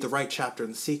didn't read the right chapter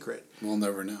in The Secret. We'll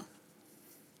never know.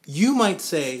 You might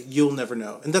say you'll never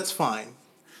know, and that's fine.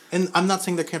 And I'm not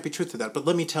saying there can't be truth to that, but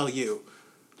let me tell you,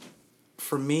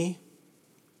 for me,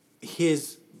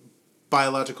 his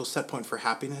biological set point for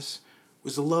happiness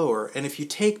was lower. And if you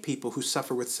take people who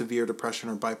suffer with severe depression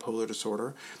or bipolar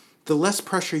disorder, the less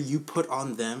pressure you put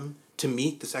on them to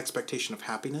meet this expectation of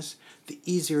happiness, the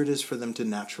easier it is for them to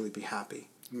naturally be happy.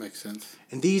 Makes sense.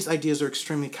 And these ideas are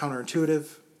extremely counterintuitive.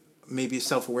 Maybe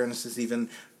self-awareness is even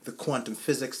the quantum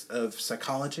physics of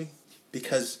psychology,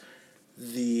 because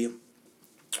the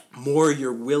more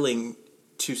you're willing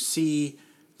to see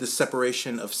the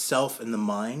separation of self and the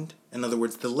mind, in other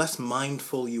words, the less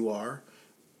mindful you are,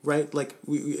 right? Like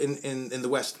in the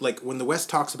West, like when the West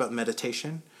talks about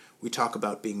meditation, we talk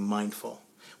about being mindful.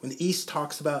 When the East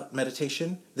talks about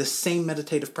meditation, the same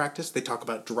meditative practice, they talk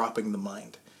about dropping the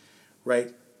mind,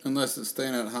 right? Unless it's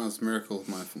Thich Nhat Hanh's Miracle of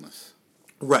Mindfulness.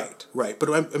 Right.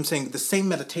 But I'm saying the same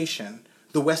meditation,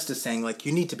 the West is saying, like,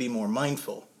 you need to be more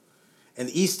mindful. And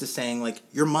the East is saying, like,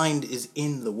 your mind is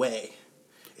in the way.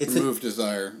 Remove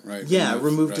desire, right? Yeah,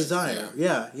 remove right, desire.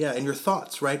 Yeah. And your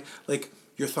thoughts, right? Like,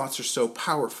 your thoughts are so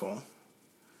powerful.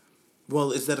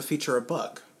 Well, is that a feature or a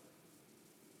bug?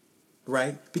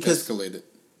 Right? Because escalate it.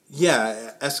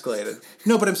 Yeah, escalated.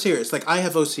 No, but I'm serious. Like, I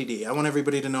have OCD. I want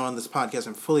everybody to know on this podcast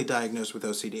I'm fully diagnosed with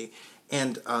OCD.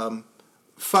 And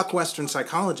fuck Western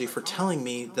psychology for telling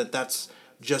me that that's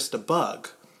just a bug.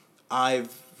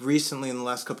 I've recently, in the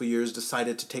last couple of years,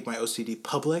 decided to take my OCD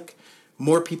public.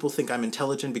 More people think I'm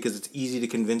intelligent because it's easy to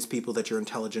convince people that you're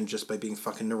intelligent just by being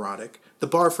fucking neurotic. The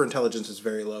bar for intelligence is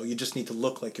very low. You just need to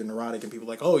look like you're neurotic, and people are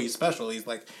like, oh, he's special.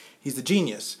 He's a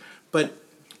genius. But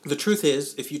the truth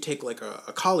is, if you take like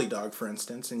a collie dog, for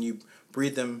instance, and you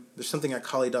breed them, there's something that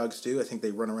collie dogs do. I think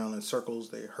they run around in circles,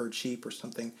 they herd sheep or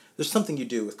something. There's something you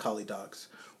do with collie dogs.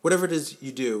 Whatever it is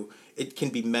you do, it can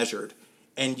be measured.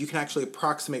 And you can actually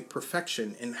approximate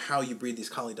perfection in how you breed these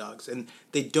collie dogs. And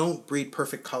they don't breed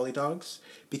perfect collie dogs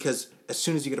because as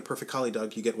soon as you get a perfect collie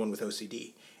dog, you get one with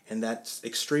OCD. And that's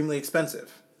extremely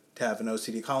expensive to have an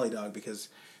OCD collie dog because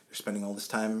they're spending all this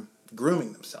time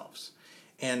grooming themselves.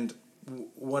 And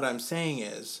what I'm saying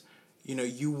is,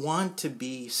 you want to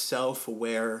be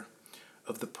self-aware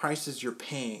of the prices you're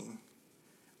paying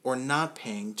or not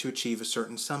paying to achieve a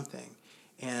certain something.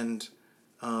 And,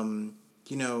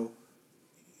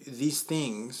 these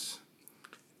things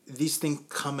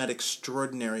come at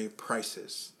extraordinary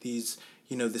prices. These,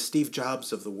 the Steve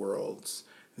Jobs of the world,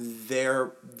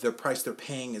 the price they're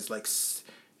paying is like,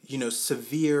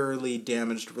 severely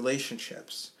damaged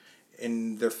relationships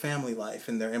in their family life,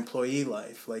 in their employee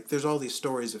life. Like, there's all these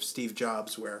stories of Steve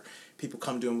Jobs where people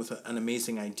come to him with an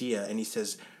amazing idea and he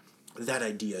says, that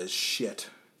idea is shit.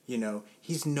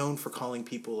 He's known for calling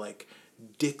people like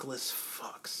dickless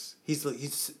fucks.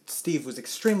 Steve was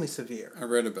extremely severe. I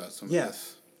read about some of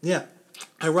this. Yeah.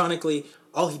 Ironically,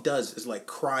 all he does is like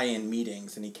cry in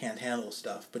meetings and he can't handle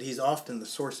stuff, but he's often the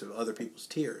source of other people's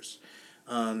tears.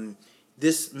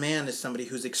 This man is somebody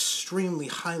who's extremely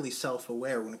highly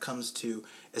self-aware when it comes to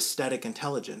aesthetic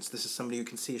intelligence. This is somebody who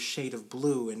can see a shade of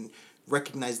blue and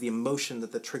recognize the emotion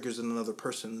that triggers in another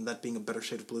person, that being a better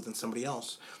shade of blue than somebody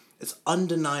else. It's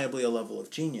undeniably a level of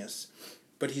genius,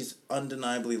 but he's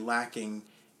undeniably lacking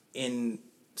in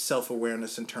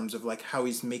self-awareness in terms of like how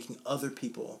he's making other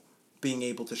people being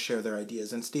able to share their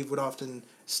ideas. And Steve would often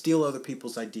steal other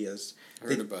people's ideas. I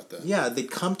heard about that. Yeah,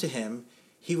 they'd come to him.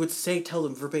 He would tell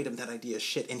them verbatim that idea is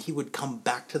shit, and he would come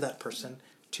back to that person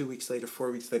 2 weeks later,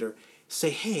 4 weeks later,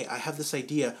 say, hey, I have this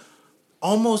idea,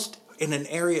 almost in an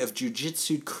area of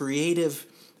jujitsu creative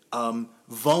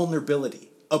vulnerability.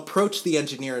 Approach the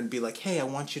engineer and be like, hey, I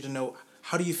want you to know,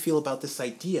 how do you feel about this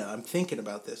idea? I'm thinking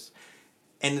about this.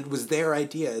 And it was their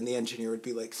idea, and the engineer would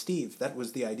be like, Steve, that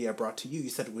was the idea I brought to you. You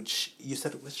said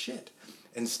it was shit.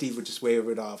 And Steve would just wave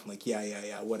it off, like,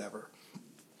 yeah, whatever.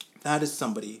 That is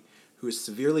somebody who is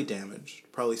severely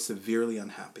damaged, probably severely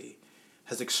unhappy,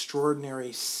 has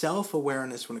extraordinary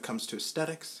self-awareness when it comes to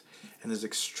aesthetics, and is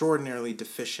extraordinarily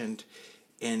deficient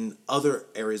in other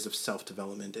areas of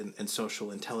self-development and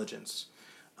social intelligence.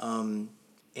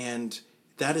 And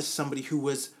that is somebody who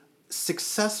was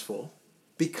successful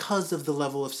because of the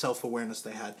level of self-awareness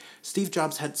they had. Steve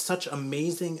Jobs had such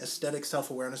amazing aesthetic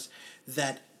self-awareness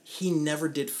that he never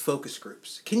did focus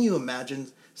groups. Can you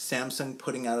imagine Samsung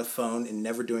putting out a phone and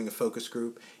never doing a focus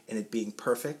group and it being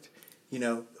perfect? You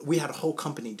know, we had a whole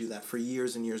company do that for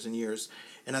years and years and years.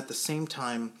 And at the same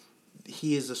time,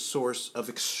 he is a source of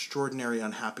extraordinary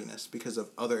unhappiness because of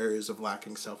other areas of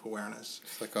lacking self-awareness.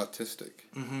 It's like autistic.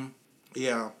 Mm-hmm.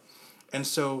 Yeah. And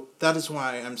so that is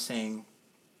why I'm saying,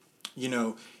 you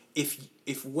know,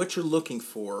 if what you're looking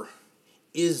for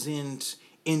isn't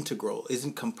integral,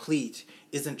 isn't complete,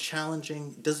 isn't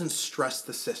challenging, doesn't stress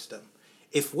the system,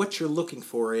 if what you're looking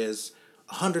for is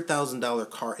a $100,000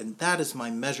 car and that is my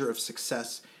measure of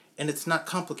success, and it's not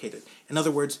complicated. In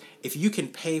other words, if you can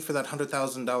pay for that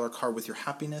 $100,000 car with your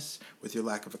happiness, with your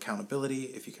lack of accountability,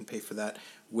 if you can pay for that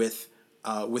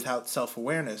without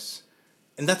self-awareness,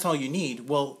 and that's all you need,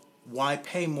 well, why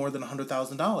pay more than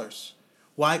 $100,000?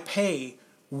 Why pay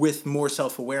with more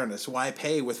self-awareness? Why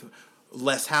pay with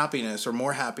less happiness or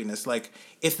more happiness? Like,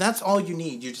 if that's all you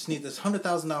need, you just need this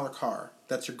 $100,000 car,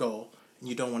 that's your goal, and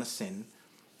you don't want to sin,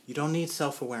 you don't need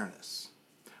self-awareness.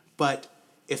 But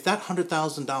if that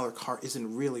 $100,000 car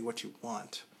isn't really what you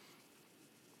want,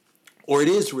 or it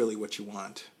is really what you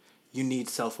want, you need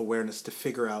self-awareness to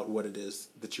figure out what it is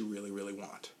that you really, really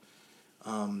want.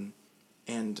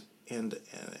 And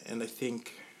I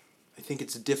think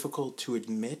it's difficult to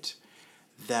admit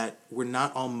that we're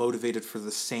not all motivated for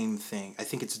the same thing. I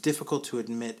think it's difficult to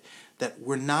admit that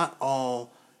we're not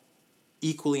all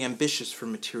equally ambitious for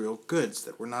material goods,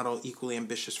 that we're not all equally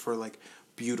ambitious for like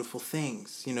beautiful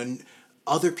things. You know,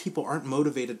 other people aren't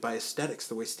motivated by aesthetics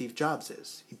the way Steve Jobs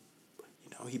is.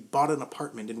 He bought an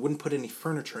apartment and wouldn't put any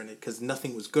furniture in it because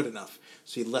nothing was good enough,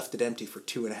 so he left it empty for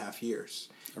 2.5 years.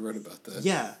 I read about that.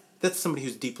 Yeah, that's somebody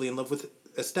who's deeply in love with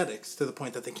aesthetics to the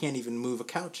point that they can't even move a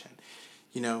couch in.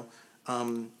 You know,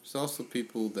 there's also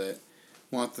people that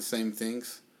want the same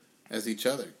things as each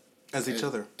other.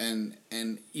 And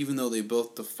even though they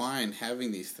both define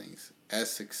having these things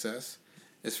as success,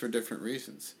 it's for different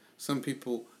reasons. Some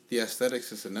people, the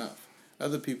aesthetics is enough.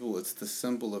 Other people, it's the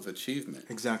symbol of achievement.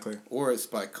 Exactly. Or it's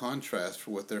by contrast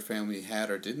for what their family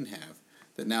had or didn't have.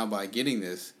 That now by getting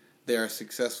this, they are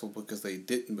successful because they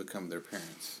didn't become their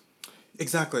parents.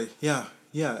 Exactly. Yeah,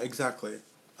 exactly.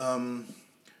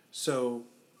 So,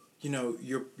 you know,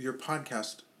 your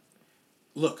podcast,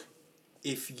 look,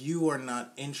 if you are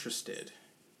not interested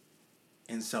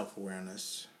in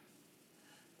self-awareness,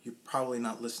 you're probably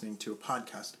not listening to a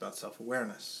podcast about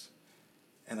self-awareness.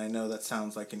 And I know that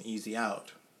sounds like an easy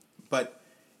out. But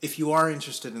if you are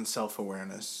interested in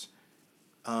self-awareness,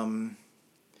 and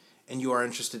you are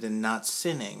interested in not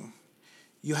sinning,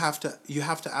 you have to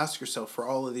ask yourself for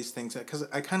all of these things, because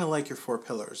I kind of like your 4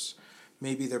 pillars.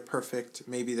 Maybe they're perfect.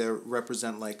 Maybe they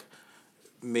represent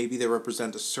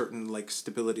a certain like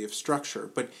stability of structure.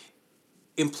 But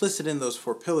implicit in those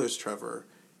 4 pillars, Trevor,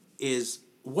 is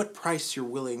what price you're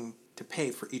willing to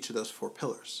pay for each of those 4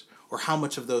 pillars, or how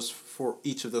much of those for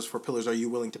each of those 4 pillars are you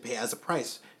willing to pay as a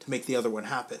price to make the other one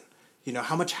happen? You know,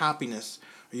 how much happiness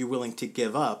are you willing to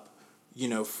give up, you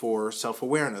know, for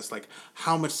self-awareness? Like,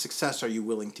 how much success are you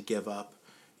willing to give up,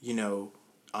 you know,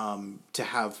 to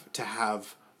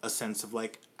have a sense of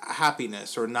like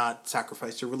happiness, or not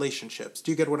sacrifice your relationships? Do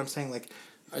you get what I'm saying? Like,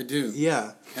 I do.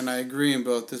 Yeah. And I agree and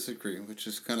both disagree, which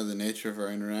is kind of the nature of our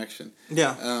interaction.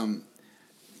 Yeah.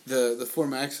 The 4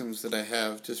 maxims that I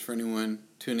have, just for anyone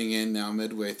tuning in now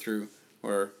midway through,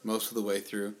 or most of the way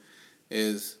through,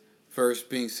 is first,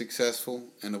 being successful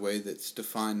in a way that's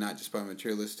defined not just by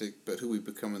materialistic, but who we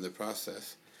become in the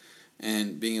process.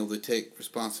 And being able to take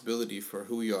responsibility for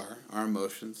who we are, our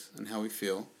emotions, and how we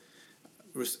feel.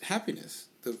 Happiness,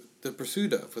 the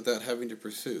pursuit of, without having to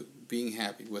pursue. Being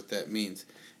happy, what that means.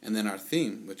 And then our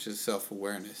theme, which is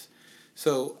self-awareness.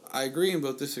 So I agree and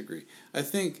both disagree. I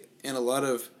think in a lot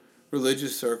of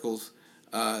religious circles,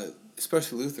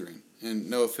 especially Lutheran, and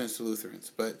no offense to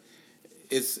Lutherans, but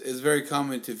it's very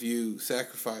common to view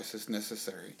sacrifice as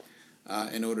necessary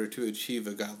in order to achieve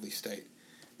a godly state.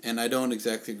 And I don't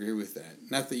exactly agree with that.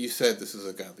 Not that you said this is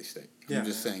a godly state. I'm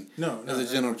just saying, as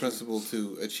a general principle,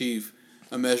 to achieve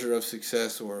a measure of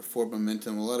success or for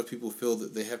momentum, a lot of people feel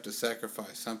that they have to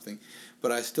sacrifice something.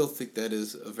 But I still think that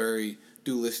is a very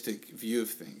dualistic view of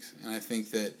things. And I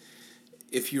think that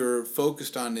if you're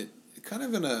focused on it kind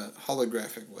of in a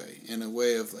holographic way, in a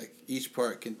way of like each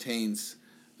part contains,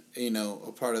 you know,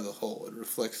 a part of the whole. It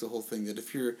reflects the whole thing. That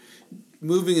if you're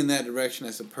moving in that direction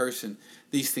as a person,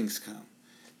 these things come.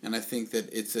 And I think that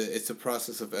it's a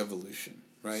process of evolution,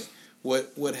 right?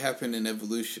 What happened in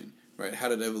evolution, right? How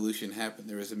did evolution happen?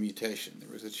 There was a mutation.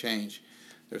 There was a change.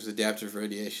 There was adaptive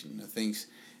radiation. You know, things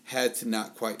had to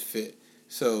not quite fit.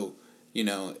 So, you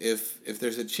know, if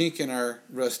there's a chink in our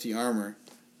rusty armor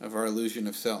of our illusion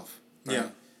of self, right? Yeah.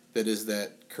 That is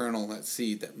that kernel, that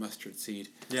seed, that mustard seed,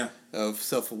 yeah, of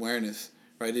self-awareness,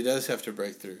 right? It does have to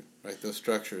break through, right? Those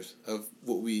structures of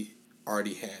what we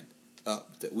already had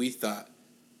up that we thought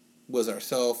was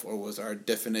ourself or was our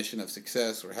definition of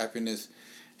success or happiness.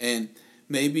 And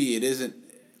maybe it isn't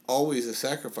always a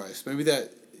sacrifice. Maybe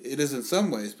that it is in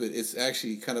some ways, but it's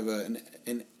actually kind of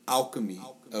an alchemy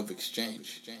of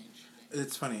exchange.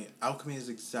 It's funny. Alchemy is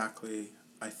exactly,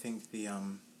 I think, the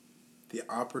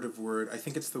operative word. I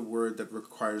think it's the word that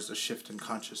requires a shift in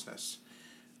consciousness.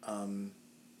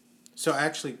 So I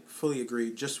actually fully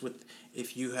agree. Just with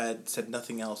if you had said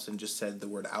nothing else and just said the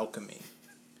word alchemy,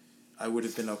 I would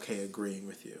have been okay agreeing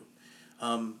with you.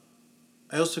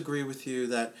 I also agree with you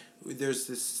that there's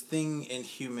this thing in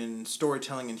human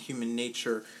storytelling and human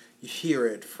nature. You hear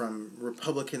it from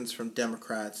Republicans, from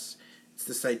Democrats. It's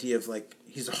this idea of like,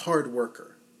 he's a hard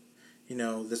worker. You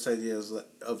know, this idea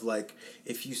of like,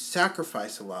 if you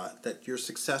sacrifice a lot, that your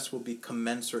success will be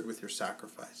commensurate with your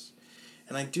sacrifice.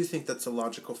 And I do think that's a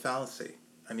logical fallacy.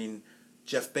 I mean,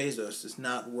 Jeff Bezos is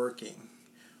not working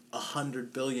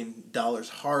 $100 billion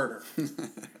harder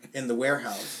in the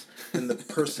warehouse than the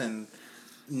person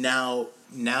now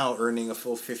earning a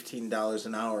full $15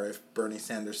 an hour if Bernie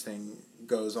Sanders thing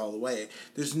goes all the way.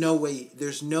 There's no way,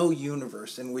 there's no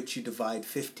universe in which you divide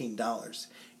 $15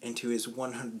 into his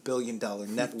 $100 billion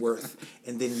net worth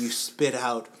and then you spit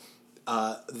out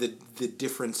the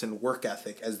difference in work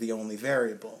ethic as the only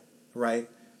variable, right?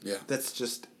 Yeah. That's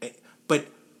just... But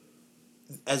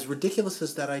as ridiculous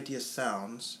as that idea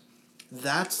sounds,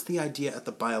 that's the idea at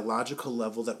the biological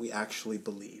level that we actually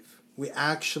believe. We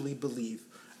actually believe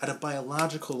at a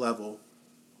biological level,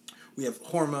 we have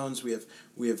hormones, we have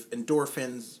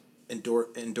endorphins,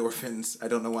 endorphins. I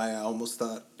don't know why I almost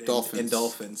thought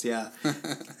dolphins. Yeah,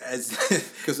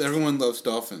 because everyone loves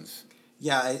dolphins.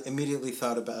 Yeah, I immediately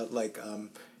thought about like,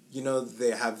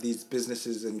 they have these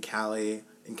businesses in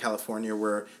California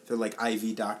where they're like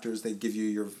IV doctors. They give you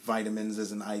your vitamins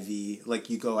as an IV.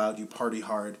 Like you go out, you party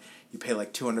hard, you pay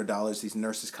like $200. These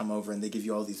nurses come over and they give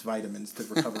you all these vitamins to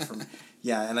recover from.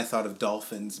 Yeah, and I thought of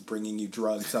dolphins bringing you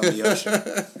drugs on the ocean.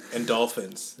 And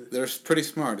dolphins. They're pretty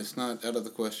smart. It's not out of the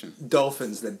question.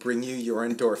 Dolphins that bring you your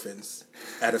endorphins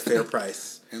at a fair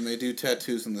price. And they do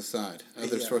tattoos on the side.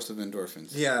 Other source of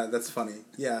endorphins. Yeah, that's funny.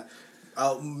 Yeah.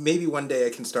 Maybe one day I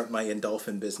can start my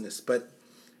endorphin business. But,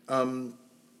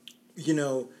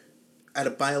 at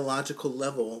a biological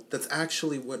level, that's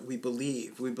actually what we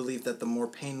believe. We believe that the more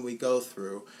pain we go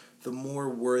through, the more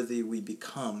worthy we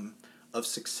become of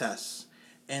success.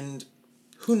 And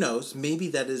who knows, maybe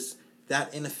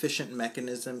that inefficient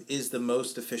mechanism is the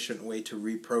most efficient way to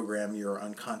reprogram your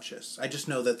unconscious. I just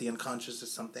know that the unconscious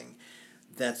is something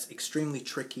that's extremely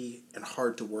tricky and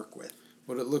hard to work with.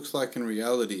 What it looks like in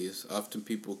reality is often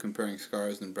people comparing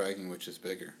scars and bragging which is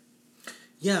bigger.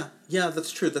 Yeah,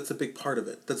 that's true. That's a big part of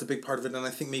it. And I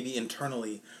think maybe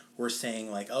internally we're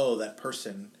saying like, oh, that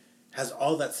person has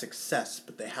all that success,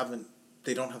 but they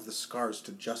don't have the scars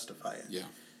to justify it.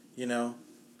 Yeah.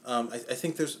 I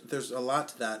think there's a lot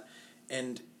to that.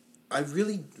 And I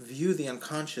really view the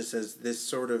unconscious as this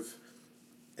sort of,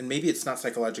 and maybe it's not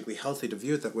psychologically healthy to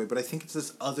view it that way, but I think it's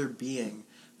this other being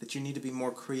that you need to be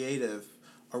more creative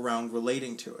around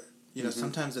relating to it.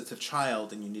 Sometimes it's a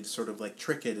child and you need to sort of like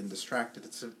trick it and distract it.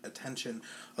 It's attention.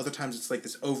 Other times it's like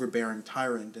this overbearing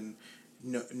tyrant, and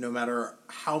no matter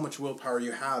how much willpower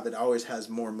you have, it always has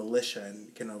more militia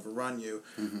and can overrun you.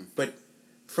 Mm-hmm. But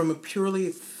from a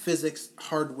purely physics,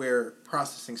 hardware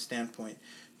processing standpoint,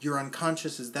 your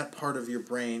unconscious is that part of your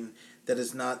brain that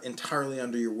is not entirely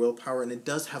under your willpower, and it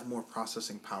does have more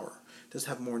processing power. It does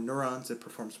have more neurons, it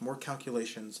performs more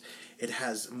calculations, it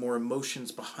has more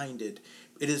emotions behind it.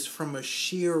 It is from a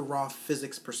sheer raw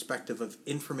physics perspective of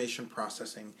information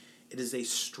processing, it is a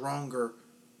stronger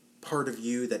part of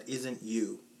you that isn't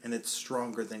you, and it's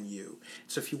stronger than you.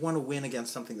 So if you want to win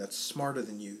against something that's smarter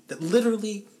than you, that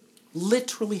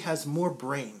literally has more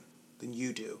brain than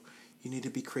you do, you need to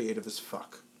be creative as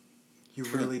fuck. You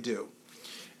really do.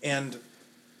 And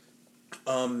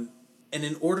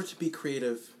in order to be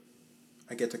creative,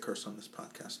 I get to curse on this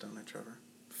podcast, don't I, Trevor?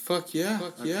 Fuck yeah.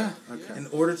 Okay. In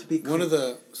order to be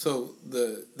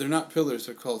they're not pillars,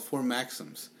 they're called 4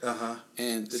 maxims. Uh-huh.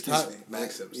 And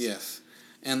maxims. Yes.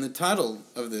 And the title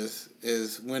of this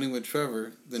is Winning with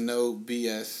Trevor, the no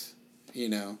BS,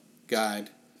 guide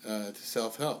to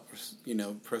self-help,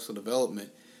 personal development.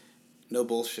 No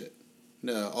bullshit.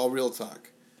 No, all real talk.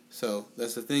 So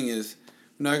that's the thing is,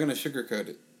 we're not going to sugarcoat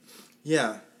it.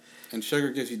 Yeah. And sugar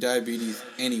gives you diabetes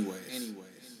anyways.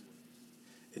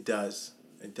 It does.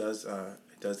 It does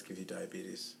give you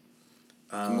diabetes.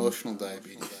 Emotional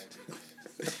diabetes.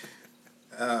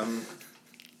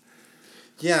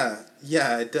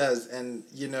 Yeah, it does. And,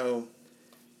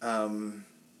 in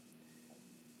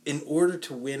order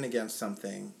to win against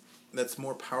something that's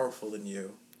more powerful than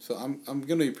you. So I'm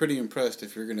going to be pretty impressed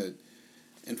if you're going to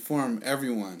inform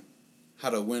everyone how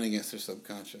to win against their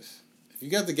subconscious. If you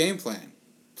got the game plan,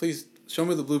 please show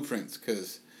me the blueprints,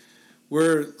 because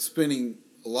we're spending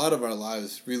a lot of our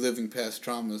lives reliving past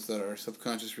traumas that our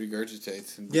subconscious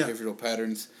regurgitates, and behavioral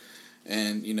patterns,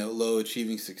 and low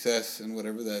achieving success and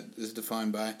whatever that is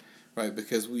defined by, right?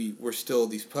 Because we're still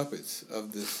these puppets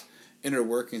of this inner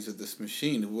workings of this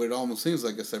machine. What it almost seems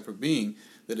like a separate being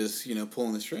that is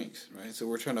pulling the strings, right? So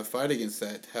we're trying to fight against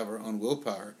that, to have our own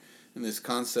willpower, and this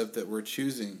concept that we're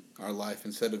choosing our life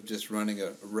instead of just running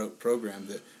a rote program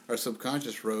that our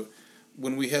subconscious wrote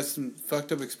when we had some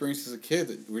fucked up experiences as a kid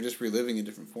that we're just reliving in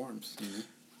different forms.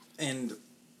 And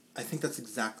I think that's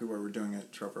exactly why we're doing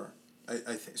it, Trevor.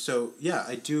 I think so. Yeah,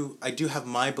 I do have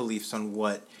my beliefs on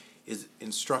what is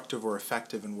instructive or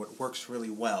effective and what works really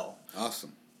well.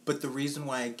 Awesome. But the reason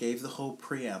why I gave the whole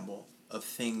preamble of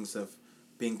things of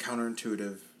being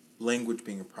counterintuitive, language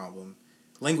being a problem.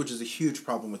 Language is a huge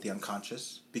problem with the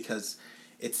unconscious because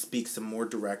it speaks a more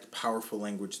direct, powerful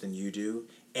language than you do,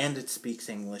 and it speaks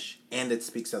English, and it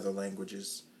speaks other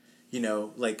languages.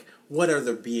 Like, what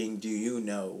other being do you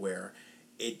know where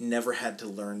it never had to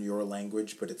learn your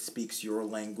language, but it speaks your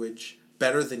language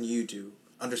better than you do,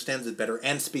 understands it better,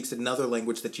 and speaks another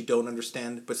language that you don't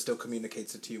understand, but still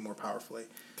communicates it to you more powerfully?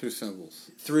 Through symbols.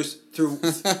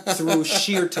 Through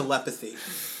sheer telepathy.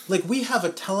 Like, we have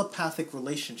a telepathic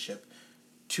relationship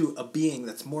to a being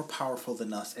that's more powerful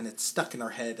than us, and it's stuck in our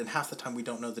head, and half the time we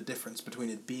don't know the difference between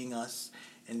it being us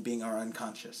and being our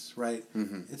unconscious, right?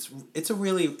 Mm-hmm. It's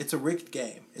a rigged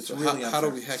game. It's so really how do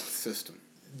we hack the system?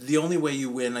 The only way you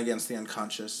win against the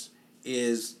unconscious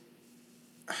is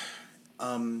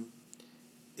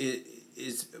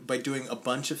by doing a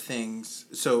bunch of things.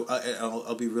 So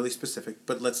I'll be really specific,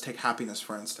 but let's take happiness,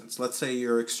 for instance. Let's say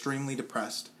you're extremely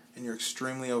depressed and you're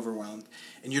extremely overwhelmed,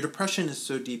 and your depression is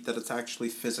so deep that it's actually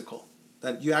physical,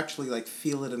 that you actually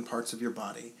feel it in parts of your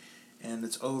body, and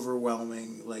it's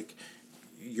overwhelming, like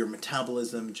your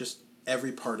metabolism, just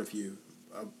every part of you.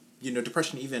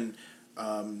 Depression even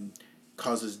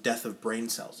causes death of brain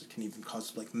cells. It can even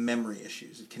cause memory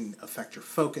issues. It can affect your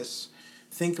focus.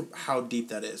 Think of how deep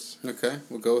that is. Okay,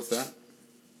 we'll go with that.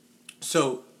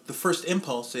 So the first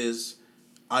impulse is,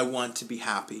 I want to be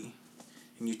happy.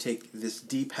 And you take this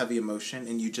deep, heavy emotion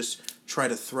and you just try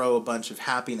to throw a bunch of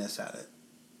happiness at it.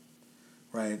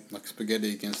 Right? Like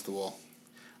spaghetti against the wall.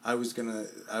 I was gonna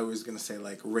say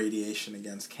radiation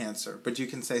against cancer, but you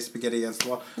can say spaghetti against the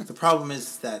wall. The problem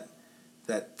is that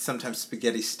sometimes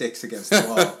spaghetti sticks against the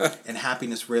wall, and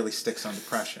happiness rarely sticks on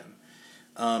depression.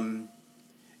 And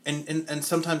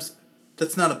sometimes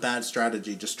that's not a bad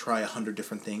strategy. Just try 100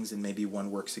 different things, and maybe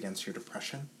one works against your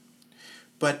depression.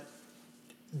 But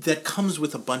that comes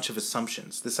with a bunch of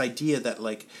assumptions. This idea that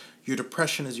your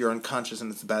depression is your unconscious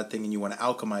and it's a bad thing, and you want to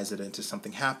alchemize it into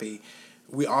something happy.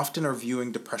 We often are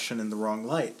viewing depression in the wrong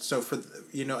light. So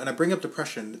and I bring up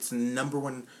depression, it's the number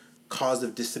one cause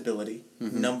of disability,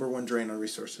 number one drain on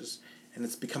resources, and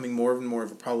it's becoming more and more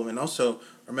of a problem. And also,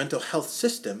 our mental health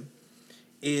system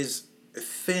is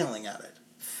failing at it.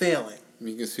 Failing.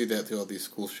 You can see that through all these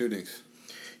school shootings.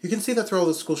 You can see that through all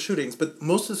the school shootings, but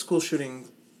most of the school shooting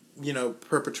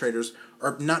perpetrators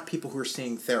are not people who are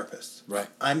seeing therapists. Right.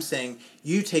 I'm saying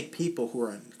you take people who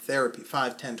are in therapy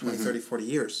 5, 10, 20, 30, 40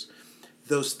 years.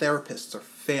 Those therapists are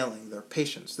failing their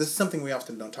patients. This is something we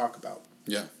often don't talk about.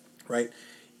 Yeah. Right?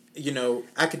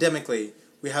 Academically,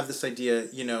 we have this idea,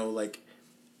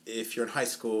 if you're in high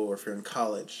school or if you're in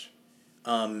college,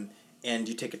 and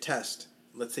you take a test,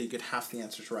 let's say you get half the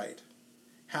answers right.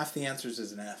 Half the answers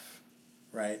is an F,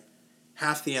 right?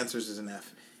 Half the answers is an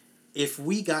F. If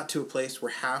we got to a place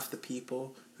where half the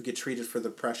people who get treated for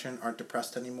depression aren't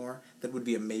depressed anymore, that would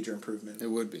be a major improvement. It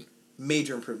would be.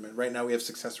 Major improvement. Right now we have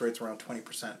success rates around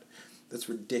 20%. That's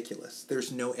ridiculous.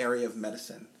 There's no area of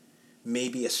medicine,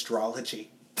 maybe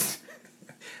astrology.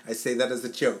 I say that as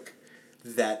a joke,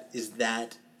 that is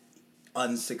that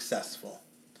unsuccessful.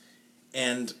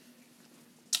 And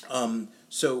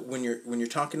so when you're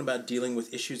talking about dealing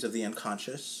with issues of the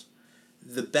unconscious,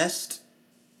 the best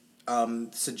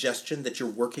suggestion that you're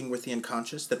working with the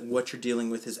unconscious, that what you're dealing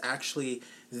with is actually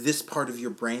this part of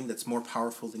your brain that's more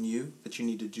powerful than you, that you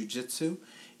need to jujitsu,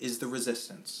 is the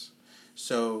resistance.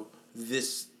 So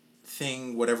this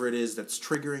thing, whatever it is that's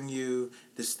triggering you,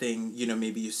 this thing,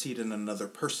 maybe you see it in another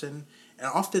person, and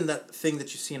often that thing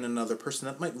that you see in another person,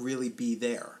 that might really be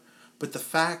there. But the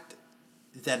fact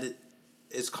that it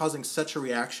is causing such a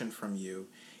reaction from you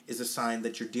is a sign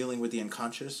that you're dealing with the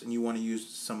unconscious and you want to use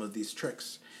some of these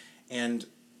tricks. And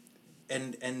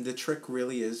And the trick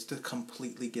really is to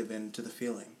completely give in to the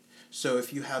feeling. So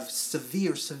if you have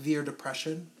severe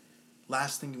depression,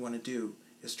 last thing you want to do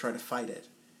is try to fight it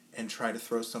and try to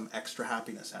throw some extra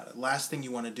happiness at it. Last thing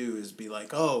you want to do is be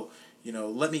like, oh,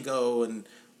 let me go and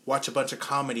watch a bunch of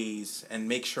comedies and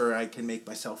make sure I can make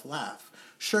myself laugh.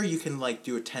 Sure, you can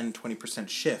do a 10-20%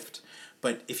 shift,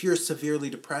 but if you're severely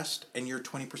depressed and you're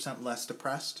 20% less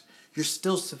depressed, you're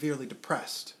still severely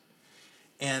depressed.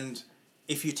 And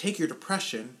if you take your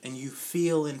depression and you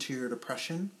feel into your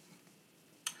depression,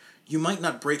 you might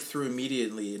not break through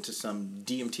immediately into some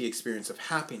DMT experience of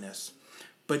happiness,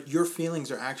 but your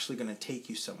feelings are actually going to take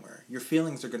you somewhere. Your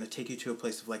feelings are going to take you to a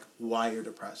place of why you're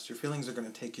depressed. Your feelings are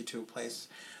going to take you to a place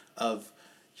of,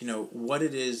 what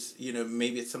it is.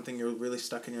 Maybe it's something you're really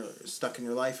stuck in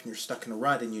your life and you're stuck in a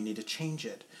rut and you need to change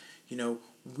it.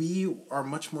 We are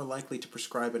much more likely to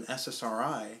prescribe an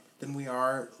SSRI than we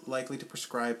are likely to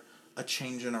prescribe a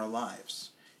change in our lives.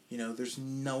 There's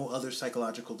no other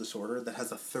psychological disorder that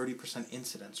has a 30%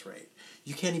 incidence rate.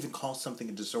 You can't even call something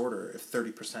a disorder if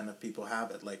 30% of people have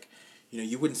it.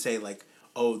 You wouldn't say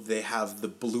oh, they have the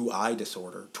blue eye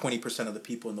disorder. 20% of the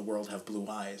people in the world have blue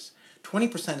eyes.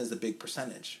 20% is a big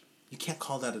percentage. You can't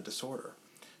call that a disorder.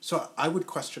 So I would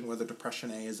question whether depression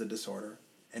A is a disorder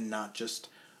and not just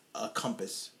a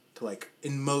compass to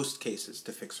in most cases,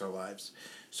 to fix our lives.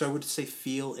 So I would say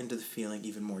feel into the feeling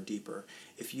even more deeper.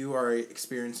 If you are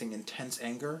experiencing intense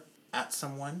anger at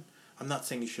someone, I'm not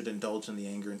saying you should indulge in the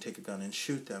anger and take a gun and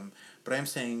shoot them, but I'm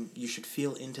saying you should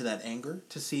feel into that anger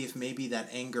to see if maybe that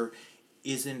anger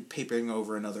isn't papering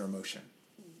over another emotion.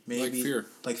 Maybe fear.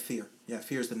 Fear. Yeah,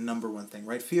 fear is the number one thing,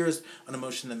 right? Fear is an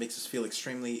emotion that makes us feel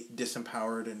extremely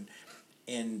disempowered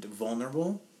and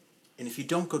vulnerable. And if you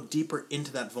don't go deeper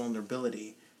into that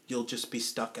vulnerability, you'll just be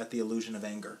stuck at the illusion of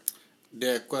anger.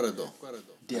 De acuerdo.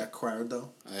 De acuerdo.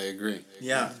 I agree.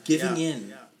 Yeah, giving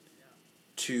in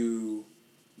to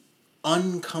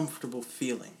uncomfortable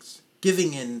feelings.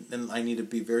 Giving in, and I need to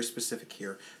be very specific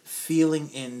here, feeling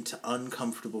into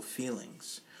uncomfortable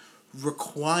feelings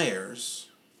requires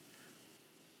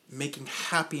making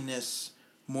happiness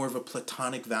more of a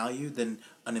platonic value than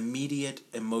an immediate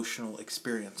emotional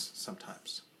experience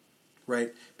sometimes,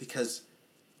 right? Because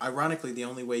ironically, the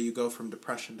only way you go from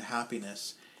depression to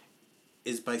happiness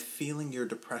is by feeling your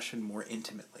depression more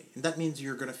intimately. And that means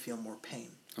you're going to feel more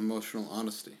pain. Emotional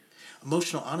honesty.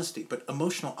 Emotional honesty. But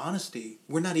emotional honesty,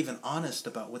 we're not even honest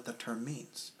about what that term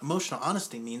means. Emotional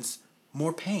honesty means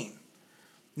more pain.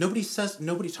 Nobody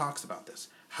talks about this.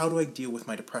 How do I deal with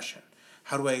my depression?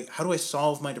 How do I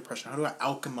solve my depression? How do I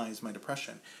alchemize my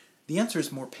depression? The answer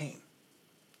is more pain.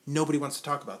 Nobody wants to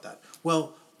talk about that.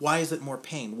 Well, why is it more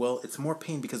pain? Well, it's more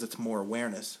pain because it's more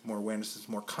awareness. More awareness is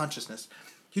more consciousness.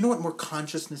 You know what more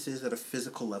consciousness is at a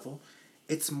physical level?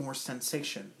 It's more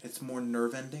sensation. It's more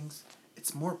nerve endings.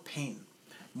 It's more pain.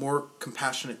 More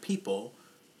compassionate people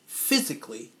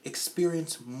physically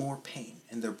experience more pain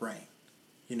in their brain.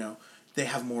 They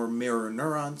have more mirror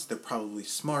neurons. They're probably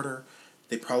smarter.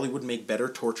 They probably would make better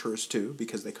torturers too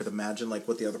because they could imagine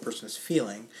what the other person is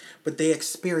feeling. But they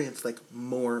experience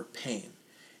more pain.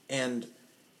 And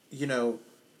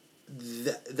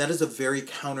that is a very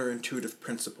counterintuitive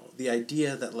principle. The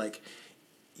idea that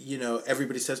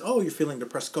everybody says, oh, you're feeling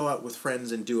depressed, go out with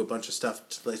friends and do a bunch of stuff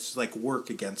to work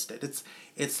against it.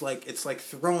 It's like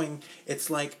running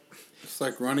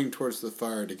towards the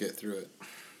fire to get through it.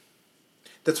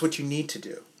 That's what you need to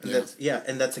do. And yeah.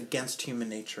 And that's against human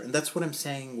nature. And that's what I'm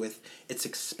saying with it's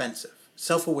expensive.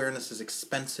 Self-awareness is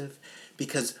expensive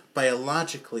because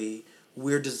biologically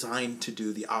we're designed to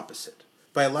do the opposite.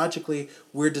 Biologically,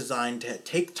 we're designed to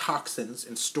take toxins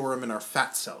and store them in our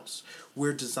fat cells.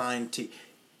 We're designed to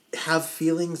have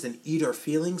feelings and eat our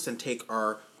feelings and take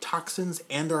our toxins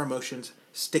and our emotions,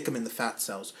 stick them in the fat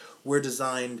cells. We're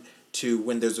designed to,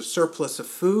 when there's a surplus of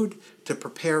food, to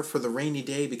prepare for the rainy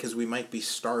day because we might be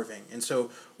starving. And so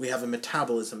we have a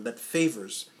metabolism that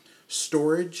favors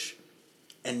storage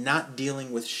and not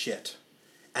dealing with shit.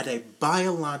 At a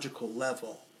biological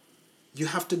level, you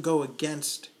have to go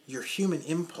against your human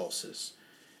impulses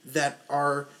that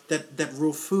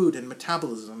rule food and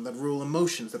metabolism, that rule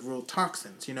emotions, that rule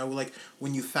toxins.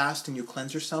 When you fast and you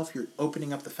cleanse yourself, you're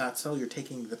opening up the fat cell, you're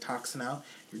taking the toxin out,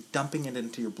 you're dumping it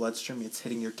into your bloodstream, it's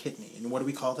hitting your kidney. And what do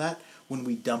we call that? When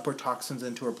we dump our toxins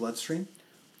into our bloodstream,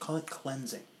 we call it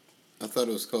cleansing. I thought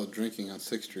it was called drinking on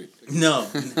 6th Street. No,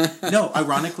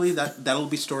 ironically, that'll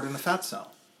be stored in a fat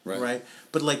cell. Right?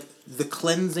 But the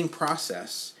cleansing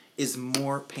process is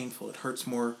more painful. It hurts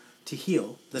more to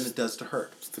heal than it does to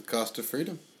hurt. It's the cost of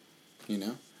freedom,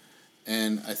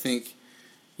 And I think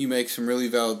you make some really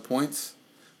valid points,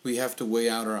 we have to weigh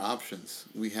out our options.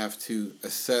 We have to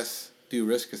do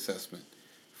risk assessment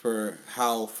for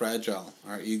how fragile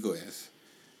our ego is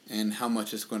and how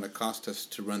much it's going to cost us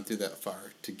to run through that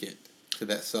fire to get to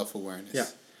that self-awareness. Yeah.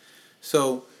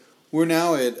 So we're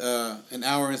now at an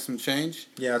hour and some change.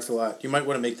 Yeah, it's a lot. You might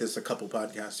want to make this a couple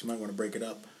podcasts. You might want to break it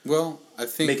up. Well, I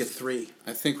think... Make it 3.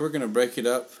 I think we're going to break it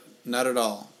up. Not at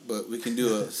all. But we can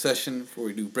do a session where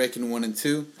we do breaking 1 and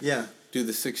 2. Yeah. Do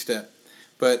the 6-step.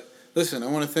 But listen, I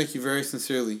want to thank you very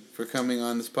sincerely for coming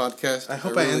on this podcast. I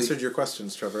hope I answered your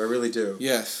questions, Trevor. I really do.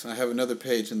 Yes, I have another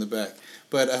page in the back.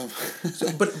 But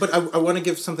but I want to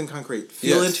give something concrete.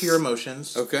 Feel into your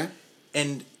emotions. Okay.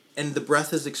 And the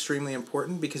breath is extremely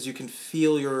important because you can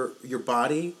feel your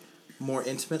body more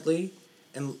intimately.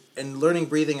 And learning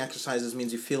breathing exercises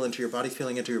means you feel into your body.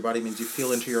 Feeling into your body means you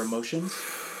feel into your emotions.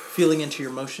 Feeling into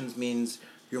your emotions means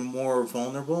you're more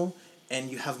vulnerable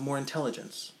and you have more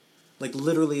intelligence. Like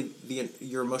literally,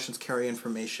 your emotions carry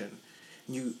information.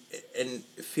 And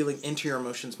feeling into your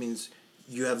emotions means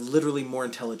you have literally more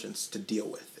intelligence to deal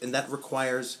with, and that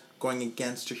requires going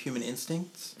against your human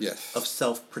instincts. Yes. Of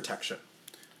self-protection.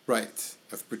 Right,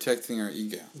 of protecting our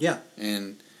ego. Yeah.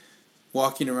 And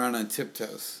walking around on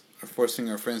tiptoes, or forcing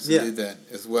our friends to do that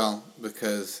as well,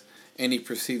 because any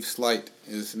perceived slight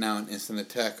is now an instant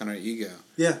attack on our ego.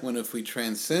 Yeah. When if we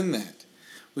transcend that,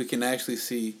 we can actually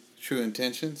see true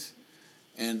intentions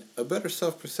and a better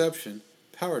self-perception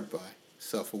powered by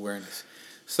self-awareness.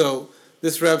 So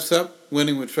this wraps up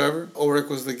Winning with Trevor. Ulrich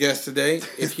was the guest today.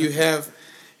 If you have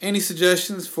any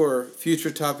suggestions for future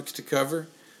topics to cover,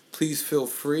 please feel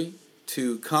free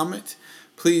to comment.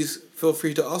 Please feel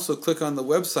free to also click on the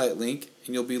website link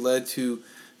and you'll be led to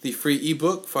the free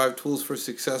ebook, 5 Tools for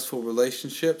Successful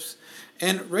Relationships.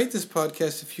 And rate this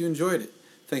podcast if you enjoyed it.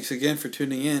 Thanks again for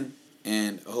tuning in,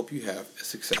 and I hope you have a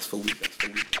successful week.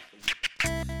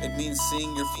 It means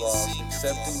seeing your flaws,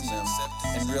 accepting them,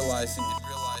 and realizing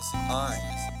I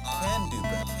can do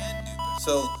better.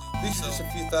 So these are just a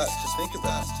few thoughts to think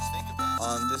about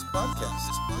on this podcast.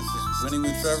 This is Winning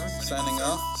with Trevor, signing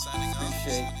off.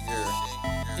 Appreciate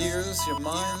your ears, your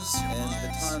minds, and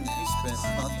the time that you spent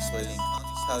contemplating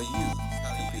how you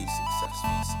can be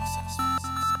successful.